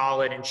be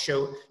solid and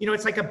show,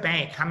 it's like a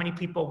bank. How many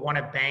people want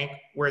a bank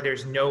where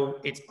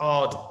it's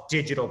all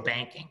digital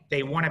banking?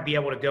 They want to be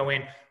able to go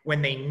in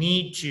when they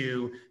need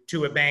to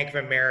a Bank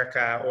of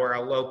America or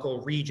a local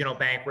regional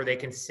bank where they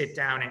can sit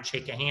down and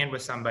shake a hand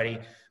with somebody.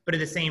 But at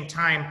the same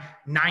time,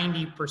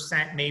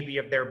 90% maybe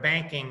of their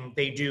banking,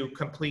 they do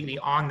completely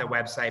on the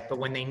website. But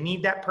when they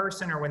need that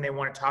person or when they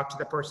want to talk to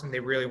the person, they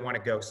really want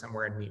to go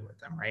somewhere and meet with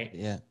them, right?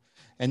 Yeah.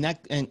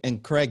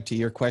 And Craig, to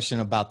your question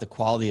about the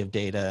quality of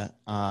data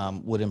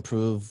would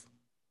improve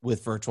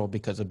with virtual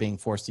because of being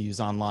forced to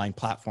use online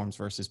platforms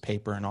versus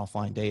paper and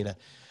offline data.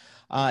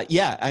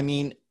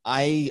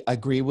 I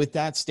agree with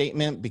that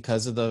statement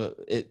because of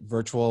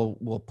virtual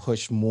will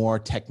push more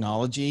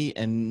technology,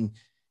 and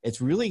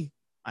it's really,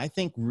 I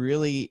think,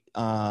 really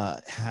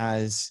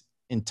has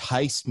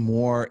enticed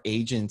more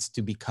agents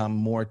to become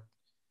more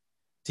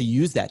to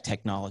use that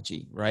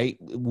technology, right?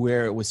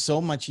 Where it was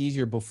so much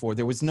easier before.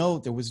 There was no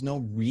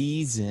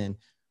reason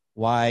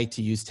why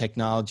to use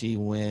technology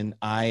when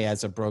I,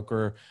 as a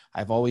broker,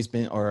 I've always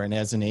been, and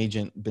as an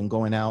agent, been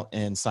going out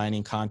and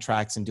signing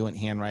contracts and doing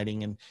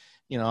handwriting. And,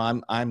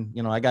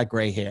 I got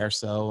gray hair.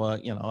 So,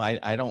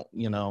 I don't,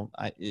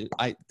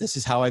 this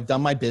is how I've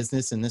done my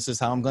business, and this is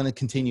how I'm going to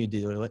continue to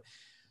do it.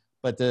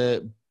 But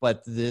the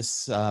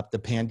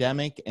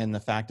pandemic and the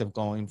fact of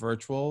going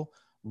virtual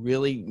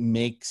really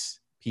makes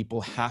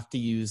people have to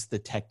use the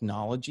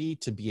technology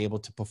to be able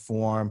to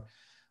perform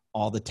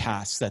all the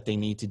tasks that they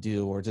need to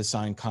do or to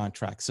sign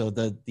contracts. So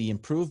the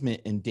improvement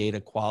in data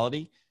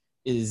quality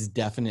is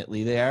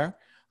definitely there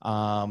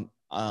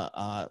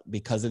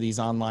because of these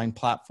online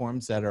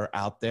platforms that are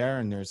out there.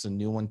 And there's a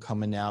new one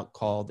coming out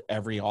called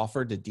Every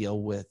Offer to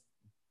deal with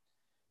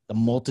the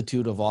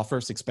multitude of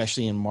offers,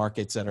 especially in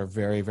markets that are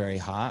very, very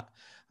hot.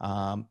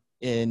 So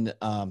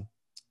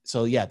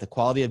yeah, the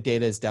quality of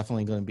data is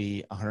definitely going to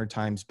be 100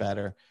 times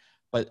better.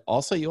 But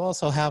also, you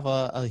also have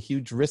a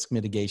huge risk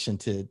mitigation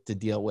to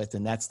deal with,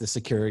 and that's the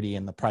security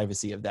and the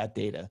privacy of that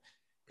data.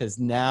 Because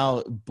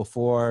now,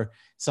 before,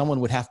 someone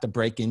would have to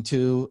break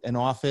into an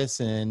office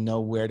and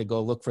know where to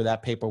go look for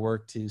that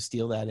paperwork to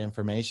steal that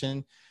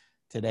information.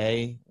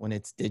 Today, when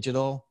it's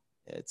digital,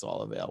 it's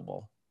all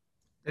available.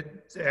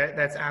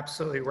 That's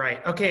absolutely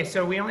right. Okay,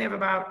 so we only have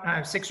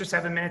about 6 or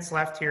 7 minutes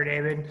left here,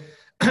 David.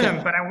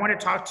 But I want to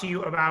talk to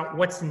you about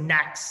what's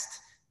next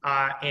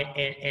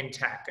in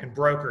tech and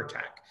broker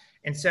tech.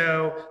 And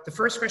so the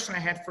first question I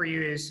had for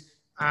you is,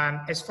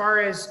 as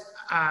far as,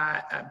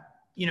 are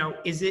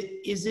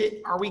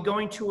we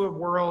going to a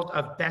world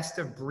of best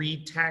of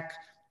breed tech,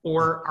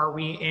 or are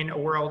we in a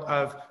world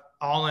of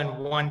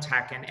all-in-one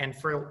tech? And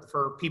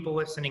for people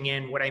listening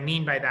in, what I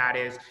mean by that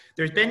is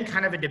there's been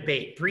kind of a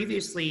debate.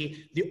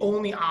 Previously, the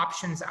only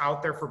options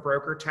out there for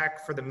broker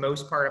tech for the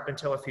most part up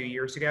until a few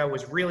years ago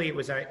was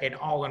an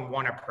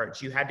all-in-one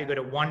approach. You had to go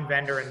to one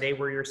vendor and they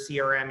were your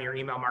CRM, your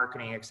email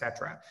marketing, et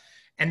cetera.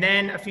 And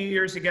then a few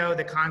years ago,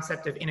 the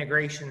concept of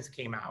integrations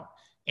came out.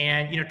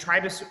 And,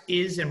 Tribus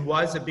is and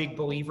was a big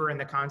believer in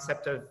the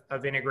concept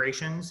of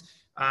integrations.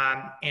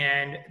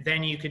 And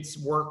then you could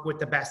work with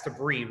the best of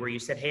breed, where you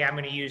said, hey, I'm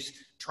going to use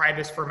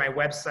Tribus for my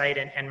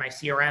website and my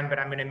CRM, but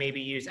I'm going to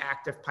maybe use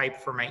ActivePipe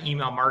for my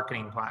email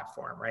marketing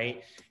platform,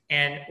 right?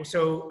 And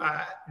so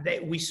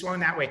we swung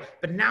that way.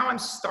 But now I'm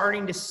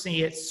starting to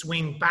see it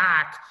swing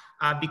back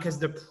because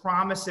the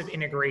promise of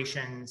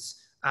integrations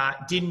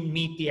didn't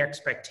meet the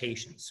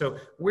expectations. So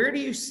where do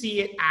you see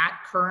it at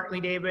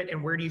currently, David,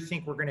 and where do you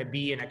think we're going to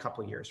be in a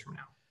couple of years from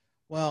now?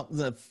 Well,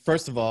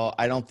 first of all,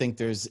 I don't think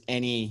there's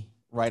any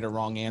right or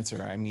wrong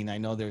answer. I mean, I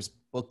know there's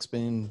books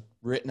been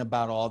written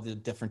about all the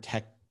different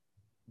tech,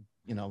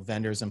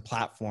 vendors and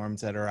platforms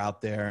that are out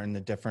there and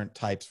the different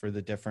types for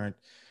the different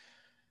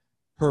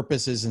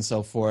purposes and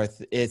so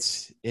forth.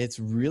 It's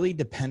really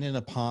dependent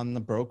upon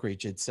the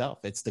brokerage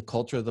itself. It's the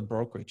culture of the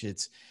brokerage.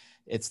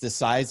 It's the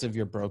size of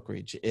your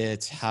brokerage.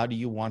 It's how do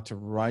you want to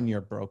run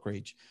your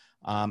brokerage.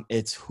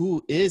 It's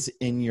who is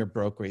in your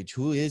brokerage,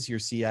 who is your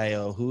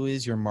CIO, who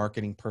is your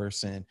marketing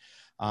person.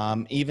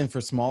 Even for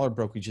smaller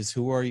brokerages,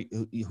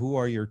 who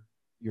are your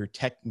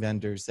tech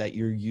vendors that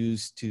you're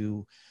used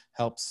to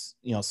help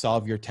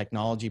solve your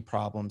technology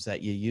problems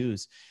that you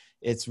use.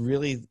 It's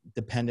really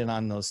dependent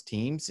on those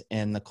teams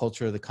and the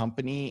culture of the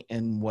company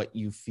and what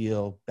you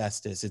feel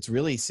best is. It's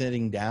really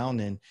sitting down,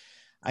 and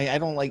I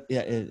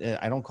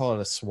don't call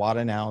it a SWOT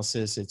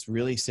analysis. It's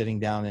really sitting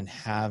down and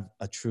have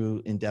a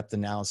true in-depth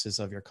analysis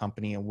of your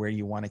company and where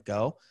you want to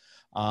go.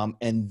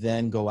 And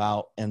then go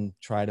out and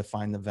try to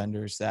find the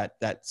vendors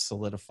that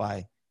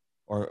solidify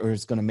or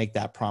is going to make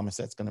that promise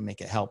that's going to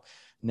make it help.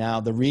 Now,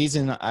 the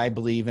reason I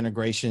believe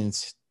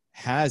integrations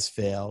has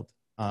failed,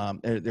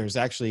 there's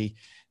actually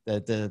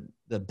the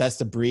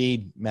best of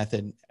breed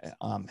method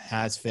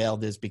has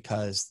failed is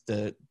because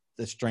the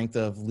strength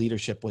of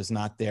leadership was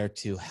not there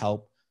to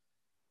help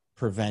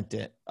prevent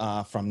it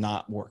from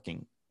not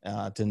working,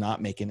 to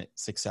not making it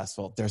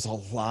successful. There's a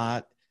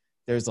lot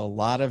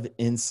of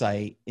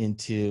insight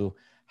into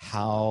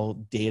how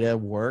data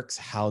works,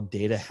 how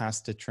data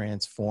has to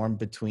transform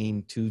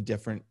between two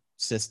different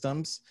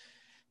systems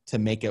to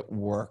make it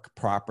work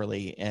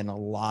properly. And a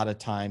lot of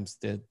times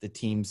the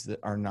teams that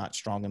are not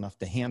strong enough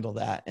to handle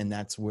that. And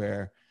that's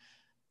where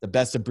the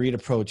best of breed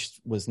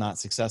approach was not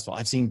successful.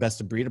 I've seen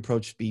best of breed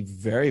approach be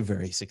very,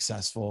 very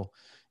successful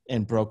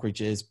in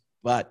brokerages,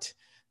 but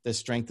the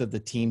strength of the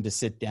team to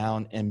sit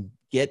down and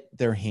get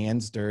their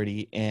hands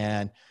dirty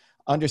and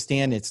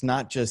understand it's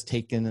not just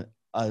taking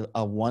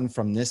a one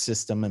from this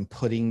system and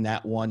putting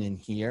that one in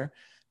here.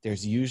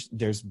 There's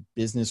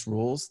business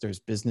rules, there's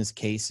business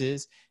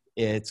cases.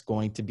 It's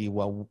going to be,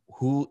 a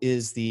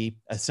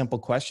simple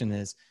question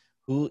is,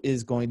 who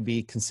is going to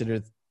be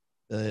considered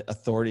the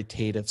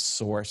authoritative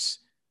source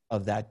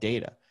of that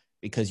data?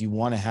 Because you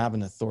want to have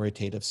an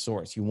authoritative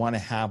source. You want to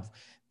have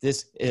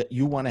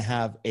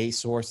a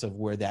source of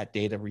where that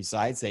data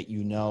resides that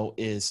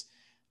is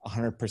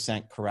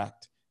 100%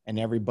 correct. And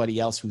everybody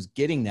else who's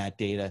getting that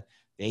data,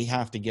 they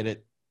have to get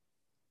it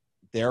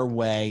their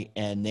way,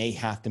 and they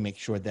have to make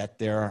sure that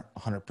they're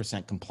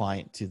 100%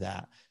 compliant to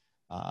that.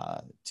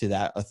 to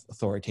that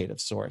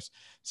authoritative source.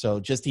 So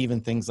just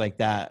even things like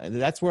that,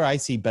 that's where I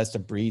see best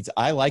of breeds.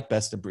 I like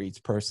best of breeds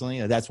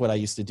personally. That's what I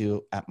used to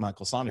do at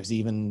Michael Saunders,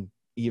 even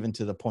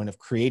to the point of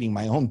creating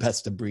my own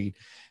best of breed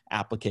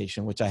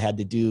application, which I had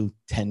to do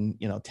 10,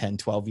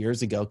 12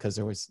 years ago, because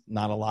there was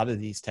not a lot of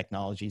these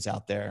technologies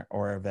out there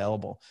or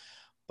available.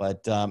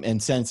 But,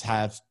 and since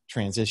have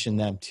transitioned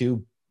them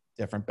to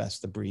different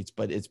best of breeds,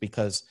 but it's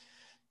because,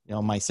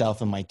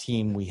 myself and my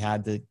team, we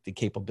had the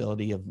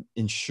capability of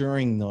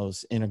ensuring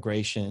those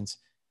integrations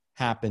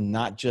happen,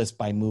 not just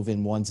by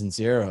moving ones and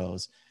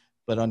zeros,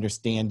 but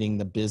understanding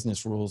the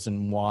business rules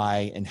and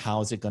why, and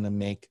how is it going to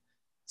make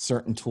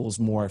certain tools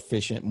more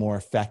efficient, more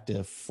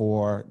effective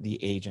for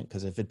the agent.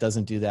 Because if it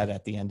doesn't do that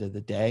at the end of the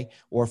day,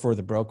 or for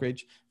the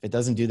brokerage, if it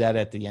doesn't do that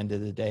at the end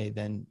of the day,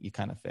 then you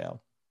kind of failed.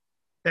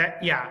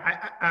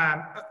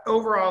 I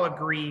overall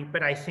agree,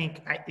 but I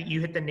think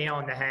you hit the nail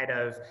on the head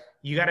of,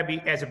 you got to be,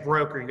 as a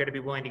broker, you got to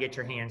be willing to get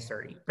your hands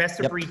dirty. Best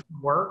of breed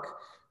work,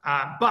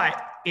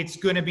 but it's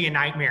going to be a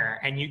nightmare,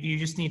 and you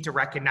just need to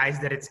recognize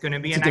that it's going to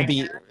be a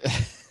nightmare.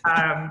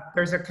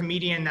 There's a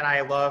comedian that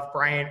I love,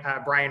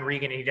 Brian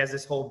Regan, and he does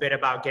this whole bit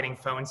about getting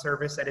phone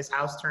service at his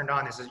house turned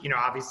on. This is,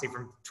 obviously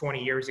from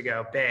 20 years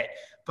ago bit,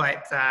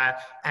 but,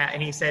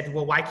 and he said,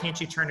 well, why can't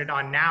you turn it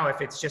on now if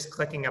it's just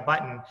clicking a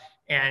button?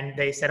 And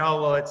they said,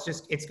 oh, well,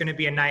 it's going to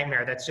be a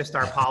nightmare. That's just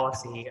our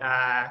policy.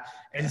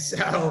 And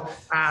so,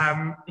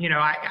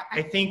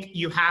 I think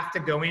you have to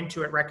go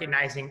into it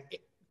recognizing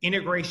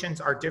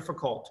integrations are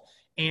difficult.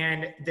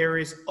 And there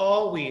is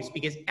always,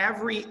 because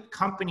every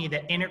company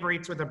that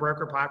integrates with a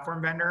broker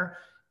platform vendor,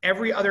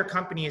 every other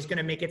company is going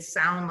to make it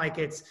sound like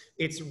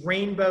it's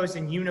rainbows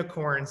and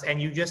unicorns,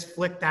 and you just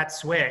flick that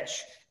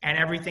switch and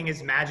everything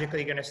is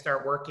magically going to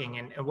start working.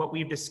 And what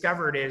we've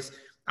discovered is,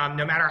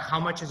 no matter how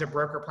much as a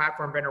broker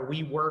platform vendor,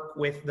 we work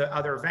with the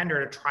other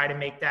vendor to try to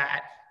make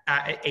that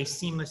a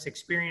seamless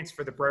experience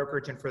for the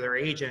brokerage and for their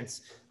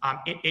agents.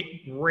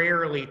 It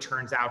rarely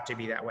turns out to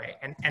be that way.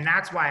 And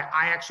that's why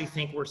I actually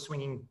think we're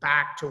swinging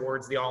back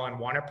towards the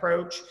all-in-one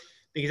approach,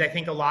 because I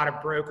think a lot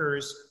of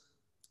brokers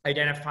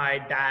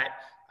identified that,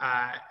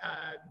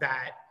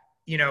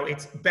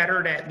 it's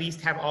better to at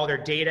least have all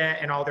their data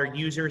and all their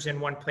users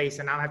in one place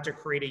and not have to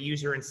create a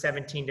user in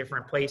 17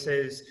 different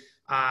places.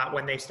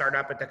 When they start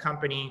up at the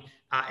company,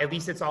 at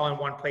least it's all in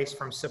one place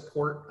from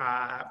support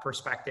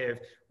perspective,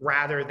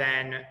 rather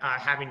than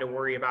having to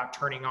worry about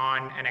turning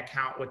on an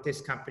account with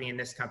this company and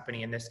this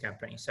company and this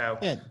company. So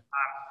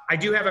I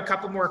do have a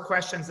couple more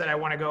questions that I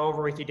want to go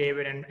over with you,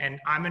 David, and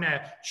I'm going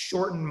to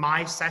shorten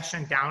my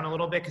session down a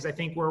little bit, because I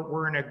think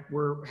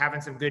we're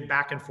having some good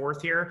back and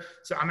forth here.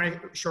 So I'm going to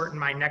shorten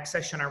my next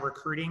session on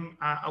recruiting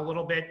a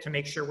little bit to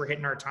make sure we're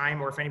hitting our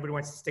time, or if anybody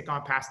wants to stick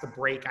on past the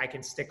break, I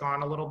can stick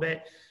on a little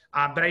bit.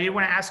 But I did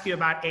want to ask you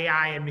about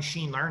AI and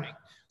machine learning.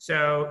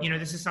 So,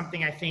 this is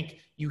something I think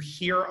you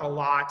hear a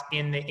lot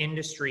in the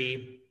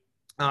industry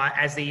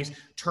as these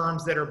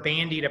terms that are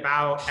bandied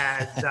about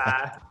as,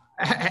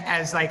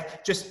 as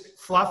like just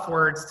fluff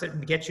words to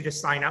get you to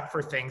sign up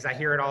for things. I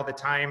hear it all the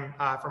time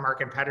from our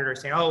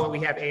competitors saying, oh, well, we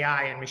have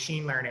AI and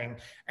machine learning.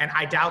 And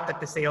I doubt that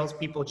the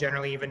salespeople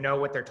generally even know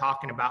what they're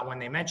talking about when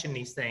they mention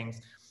these things.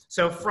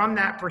 So from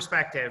that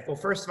perspective, well,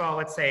 first of all,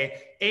 let's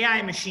say AI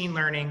and machine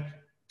learning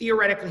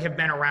theoretically have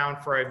been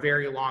around for a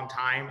very long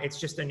time. It's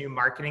just a new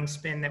marketing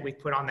spin that we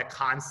put on the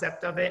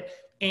concept of it.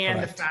 And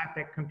Correct. The fact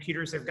that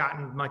computers have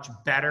gotten much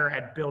better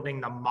at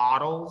building the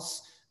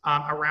models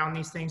around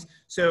these things.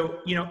 So,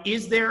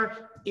 is there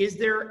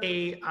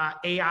a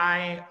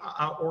AI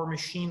or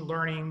machine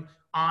learning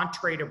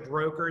entree to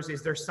brokers?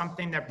 Is there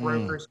something that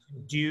brokers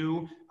can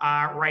do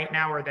right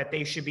now, or that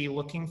they should be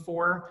looking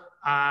for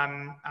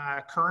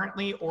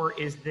currently, or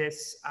is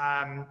this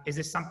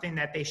something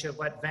that they should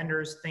let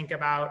vendors think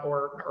about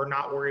or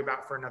not worry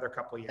about for another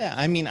couple of years? Yeah,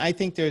 I mean, I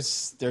think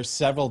there's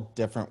several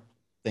different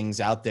things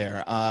out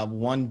there.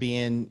 One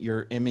being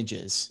your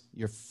images,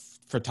 your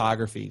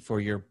photography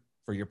for your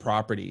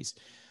properties.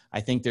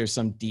 I think there's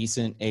some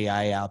decent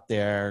AI out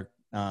there,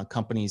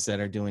 companies that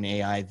are doing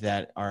AI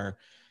that are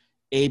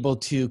able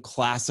to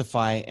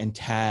classify and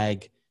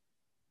tag,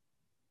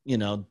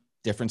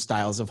 different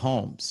styles of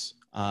homes.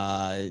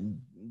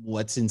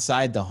 What's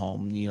inside the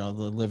home, the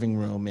living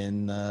room,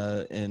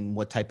 and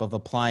what type of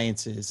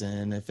appliances,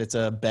 and if it's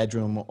a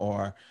bedroom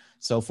or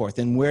so forth.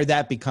 And where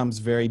that becomes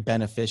very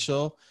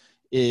beneficial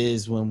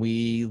is when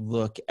we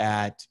look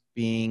at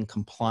being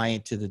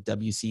compliant to the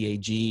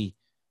WCAG,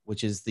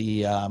 which is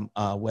the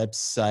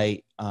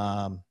website.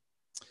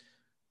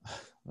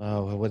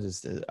 What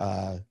is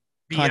the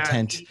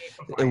content,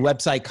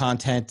 website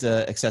content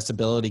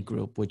accessibility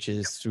group, which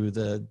is through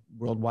the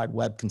World Wide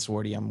Web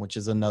Consortium, which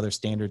is another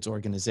standards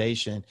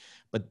organization,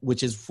 but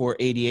which is for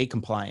ADA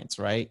compliance,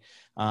 right?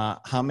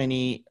 How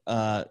many,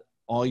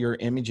 all your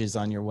images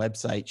on your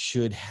website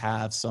should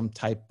have some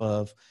type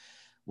of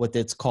what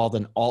that's called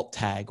an alt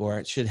tag, or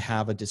it should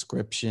have a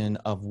description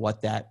of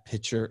what that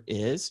picture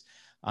is.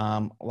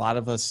 A lot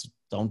of us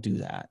don't do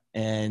that.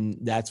 And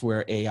that's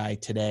where AI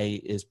today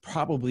is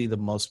probably the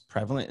most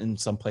prevalent in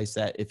some place,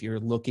 that if you're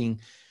looking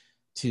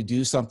to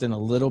do something a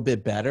little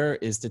bit better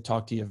is to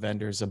talk to your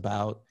vendors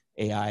about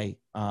AI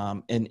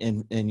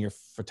in your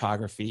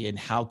photography, and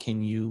how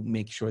can you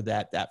make sure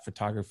that that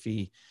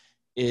photography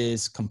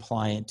is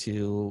compliant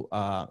to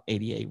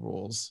ADA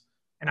rules.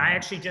 And I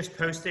actually just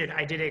posted,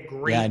 I did a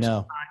great Yeah, I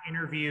know.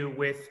 interview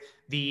with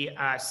the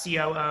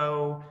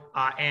COO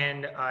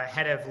and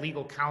head of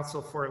legal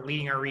counsel for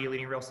leading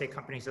real estate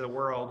companies of the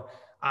world,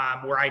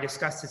 where I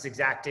discussed this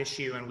exact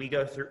issue, and we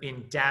go through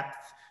in depth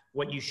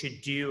what you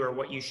should do or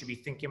what you should be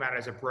thinking about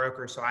as a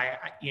broker. So I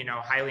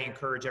highly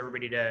encourage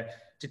everybody to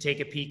take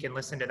a peek and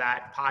listen to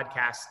that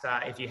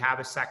podcast if you have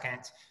a second.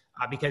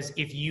 Because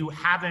if you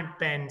haven't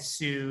been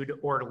sued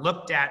or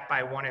looked at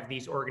by one of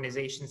these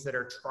organizations that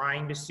are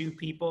trying to sue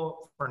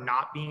people for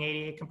not being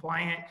ADA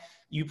compliant,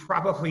 you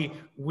probably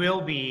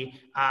will be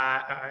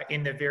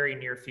in the very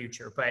near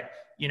future. But,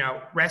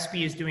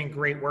 Respi is doing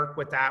great work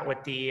with that,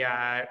 with the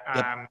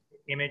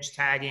image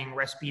tagging.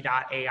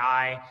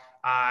 Respi.ai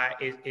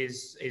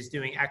is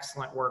doing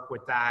excellent work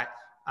with that.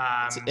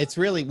 It's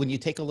really, when you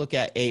take a look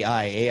at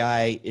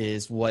AI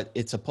is what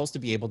it's supposed to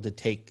be able to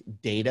take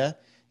data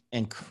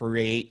and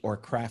create or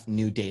craft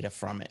new data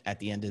from it at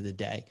the end of the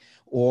day,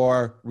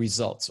 or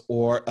results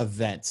or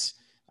events.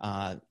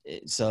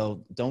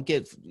 So don't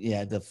get,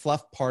 the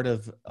fluff part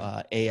of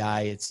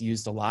AI, it's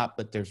used a lot,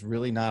 but there's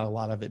really not a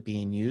lot of it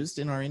being used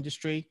in our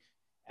industry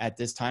at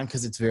this time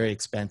because it's very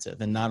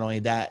expensive. And not only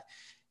that,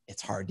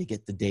 it's hard to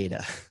get the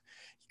data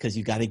because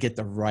you got to get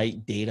the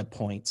right data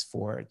points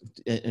for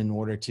it in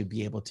order to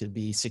be able to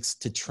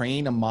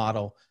train a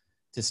model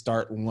to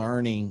start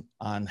learning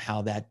on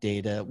how that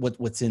data,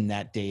 what's in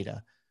that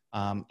data.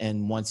 And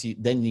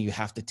then you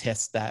have to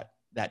test that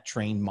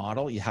trained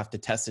model. You have to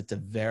test it to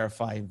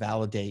verify,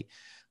 validate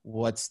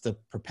what's the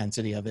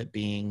propensity of it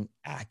being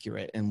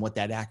accurate and what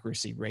that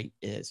accuracy rate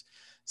is.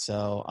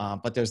 So,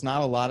 but there's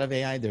not a lot of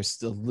AI. There's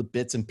still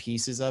bits and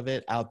pieces of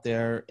it out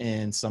there,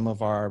 and some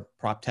of our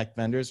prop tech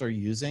vendors are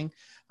using,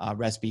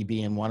 Respi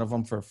being one of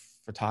them for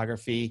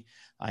photography.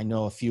 I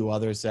know a few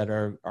others that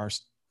are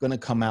going to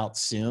come out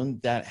soon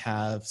that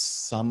have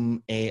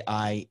some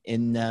AI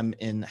in them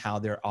in how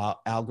their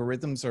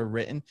algorithms are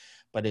written,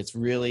 but it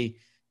really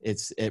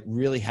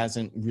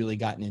hasn't really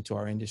gotten into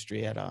our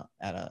industry at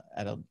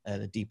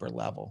a deeper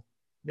level.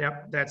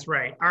 Yep, that's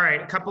right. All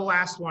right, a couple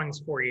last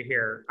ones for you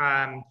here.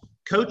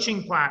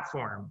 Coaching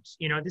platforms.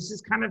 This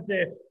is kind of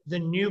the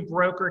new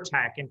broker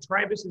tech, and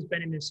Tribus has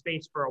been in this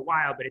space for a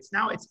while, but it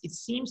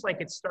seems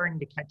like it's starting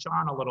to catch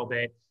on a little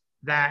bit,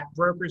 that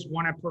brokers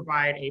want to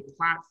provide a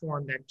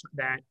platform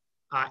that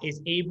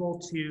is able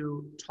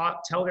to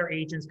tell their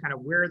agents kind of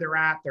where they're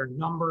at, their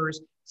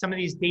numbers, some of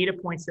these data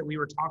points that we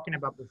were talking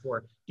about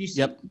before. Do you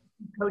see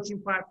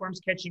coaching platforms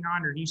catching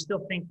on, or do you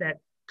still think that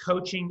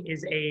coaching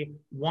is a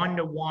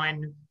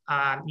one-to-one,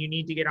 you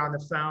need to get on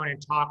the phone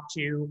and talk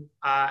to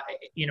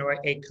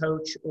a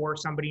coach or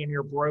somebody in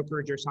your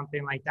brokerage or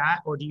something like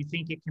that? Or do you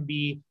think it can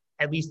be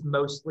at least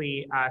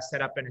mostly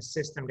set up in a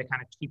system to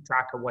kind of keep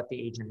track of what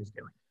the agent is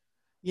doing?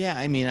 Yeah,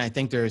 I mean, I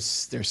think there's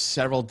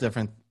several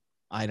different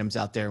items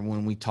out there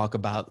when we talk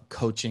about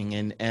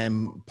coaching,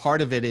 and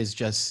part of it is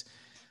just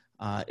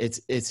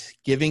it's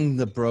giving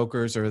the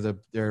brokers or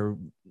their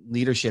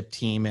leadership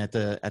team at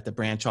the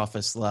branch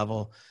office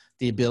level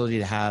the ability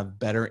to have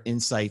better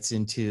insights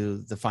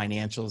into the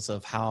financials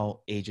of how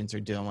agents are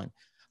doing.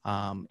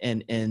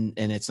 And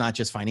it's not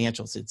just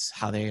financials, it's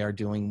how they are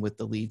doing with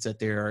the leads that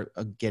they're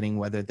getting,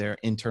 whether they're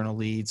internal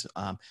leads,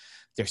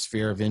 their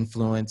sphere of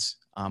influence.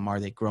 Are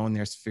they growing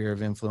their sphere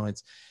of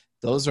influence?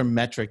 Those are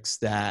metrics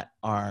that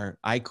they're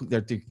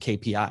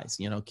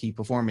KPIs, key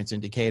performance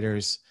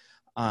indicators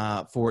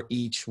for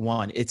each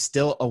one. It's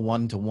still a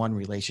one-to-one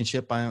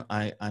relationship.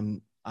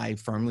 I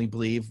firmly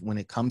believe when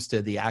it comes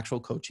to the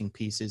actual coaching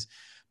pieces,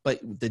 but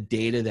the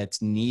data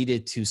that's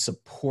needed to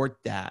support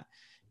that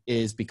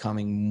is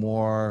becoming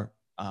more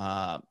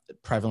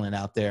prevalent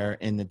out there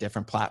in the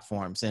different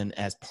platforms, and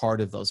as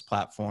part of those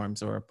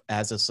platforms or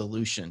as a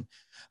solution.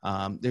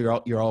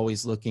 You're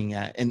always looking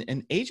at,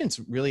 and agents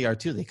really are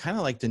too. They kind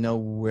of like to know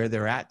where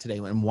they're at today,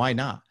 and why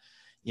not?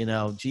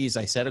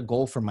 I set a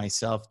goal for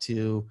myself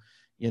to,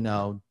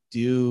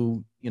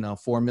 do,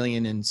 4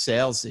 million in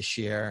sales this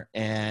year.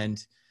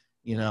 And,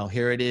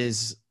 here it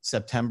is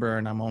September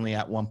and I'm only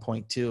at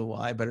 1.2.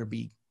 Well, I better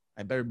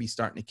be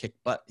starting to kick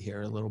butt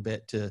here a little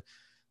bit to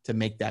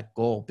make that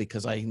goal,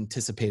 because I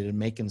anticipated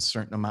making a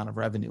certain amount of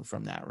revenue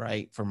from that,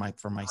 right? For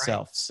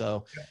myself. Right.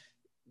 So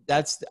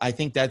I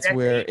think that's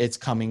where it's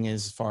coming,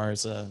 as far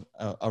as a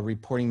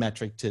reporting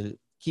metric to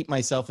keep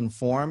myself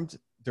informed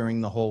during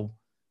the whole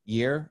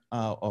year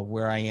of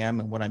where I am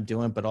and what I'm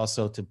doing, but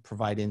also to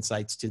provide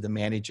insights to the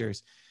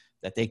managers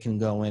that they can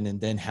go in and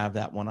then have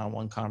that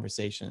one-on-one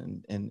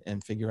conversation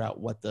and figure out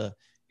what the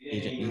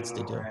agent needs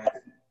to do.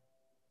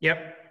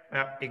 Yep,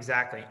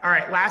 exactly. All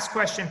right, last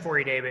question for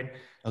you, David.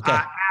 Okay.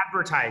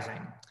 Advertising.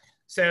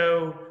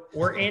 So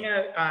we're in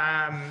a,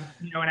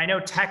 and I know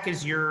tech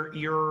is your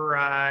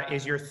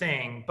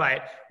thing,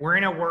 but we're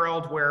in a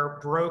world where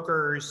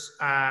brokers,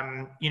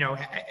 Zillow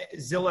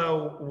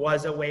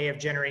was a way of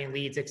generating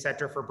leads, et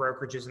cetera, for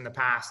brokerages in the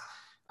past.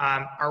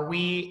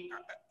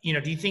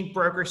 Do you think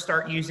brokers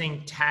start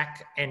using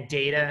tech and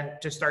data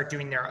to start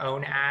doing their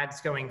own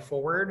ads going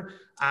forward?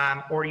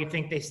 Or do you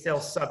think they still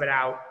sub it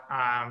out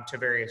to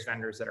various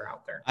vendors that are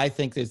out there? I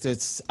think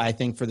I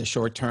think for the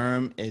short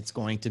term, it's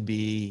going to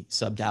be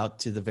subbed out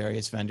to the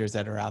various vendors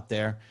that are out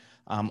there,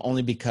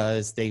 only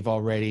because they've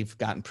already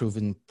gotten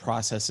proven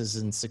processes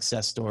and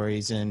success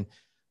stories, and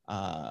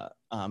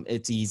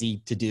it's easy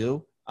to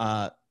do.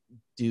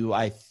 Do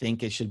I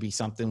think it should be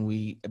something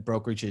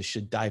brokerages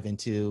should dive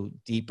into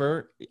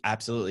deeper?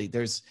 Absolutely.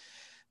 There's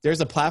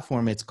a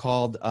platform. It's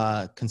called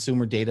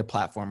Consumer Data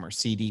Platform, or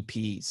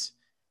CDPs.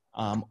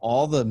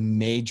 All the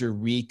major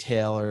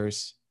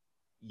retailers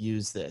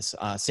use this.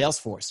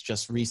 Salesforce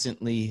just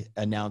recently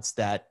announced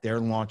that they're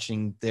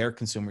launching their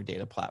consumer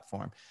data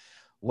platform.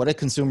 What a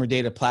consumer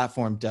data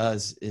platform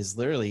does is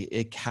literally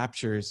it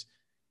captures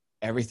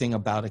everything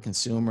about a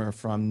consumer,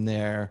 from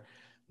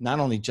not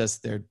only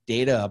just their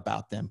data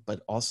about them,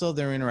 but also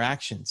their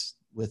interactions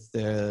with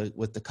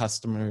the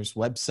customer's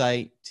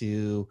website,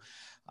 to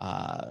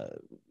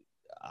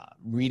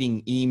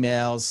reading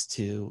emails,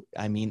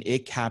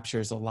 it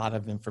captures a lot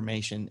of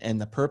information. And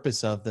the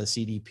purpose of the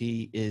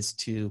CDP is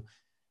to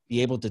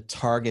be able to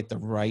target the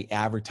right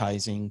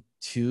advertising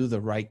to the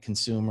right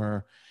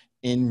consumer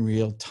in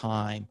real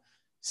time.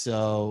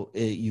 So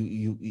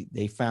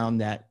they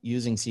found that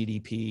using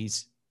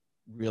CDPs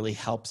really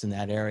helps in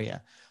that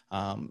area.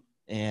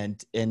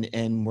 And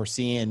we're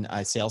seeing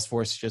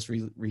Salesforce just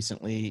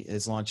recently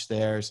has launched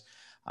theirs,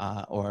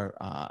 or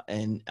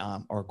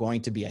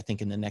going to be, I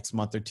think, in the next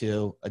month or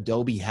two.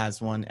 Adobe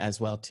has one as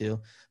well too.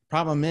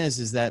 Problem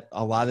is that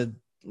a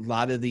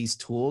lot of these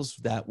tools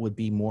that would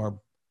be more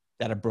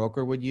that a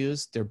broker would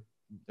use,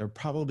 they're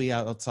probably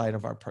outside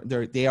of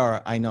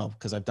I know,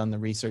 because I've done the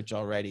research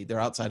already.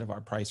 They're outside of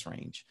our price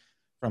range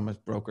from a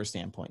broker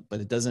standpoint, but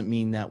it doesn't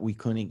mean that we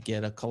couldn't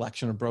get a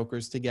collection of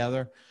brokers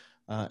together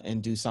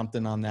and do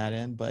something on that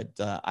end. But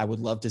I would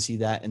love to see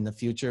that in the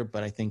future.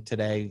 But I think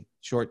today,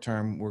 short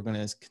term, we're going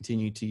to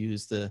continue to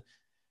use the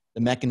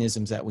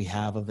mechanisms that we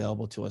have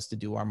available to us to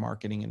do our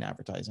marketing and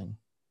advertising.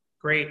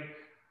 Great.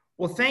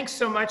 Well, thanks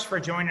so much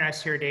for joining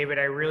us here, David.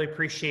 I really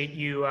appreciate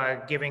you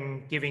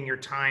giving your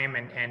time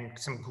and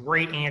some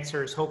great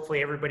answers.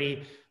 Hopefully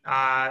everybody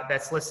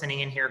that's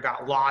listening in here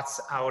got lots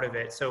out of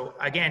it. So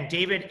again,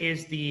 David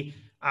is the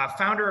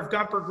founder of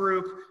Gumper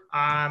Group,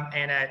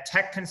 and a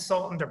tech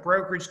consultant, a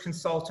brokerage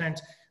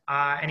consultant,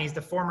 and he's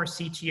the former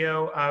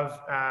CTO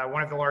of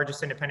one of the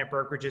largest independent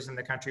brokerages in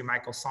the country,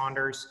 Michael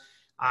Saunders.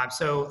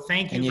 So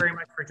thank you very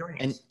much for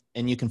joining us.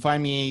 And you can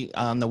find me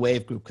on the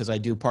Wave Group, because I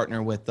do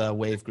partner with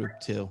Wave Group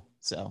too.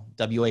 So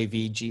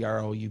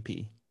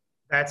WAVGROUP.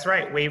 That's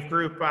right, Wave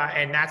Group,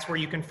 and that's where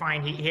you can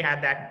find. He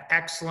had that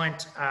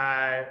excellent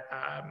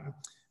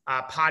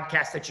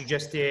podcast that you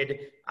just did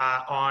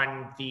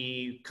on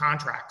the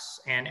contracts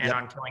and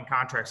on killing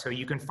contracts. So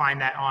you can find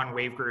that on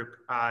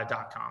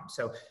wavegroup.com.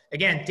 So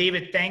again,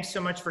 David, thanks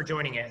so much for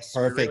joining us.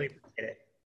 Perfect.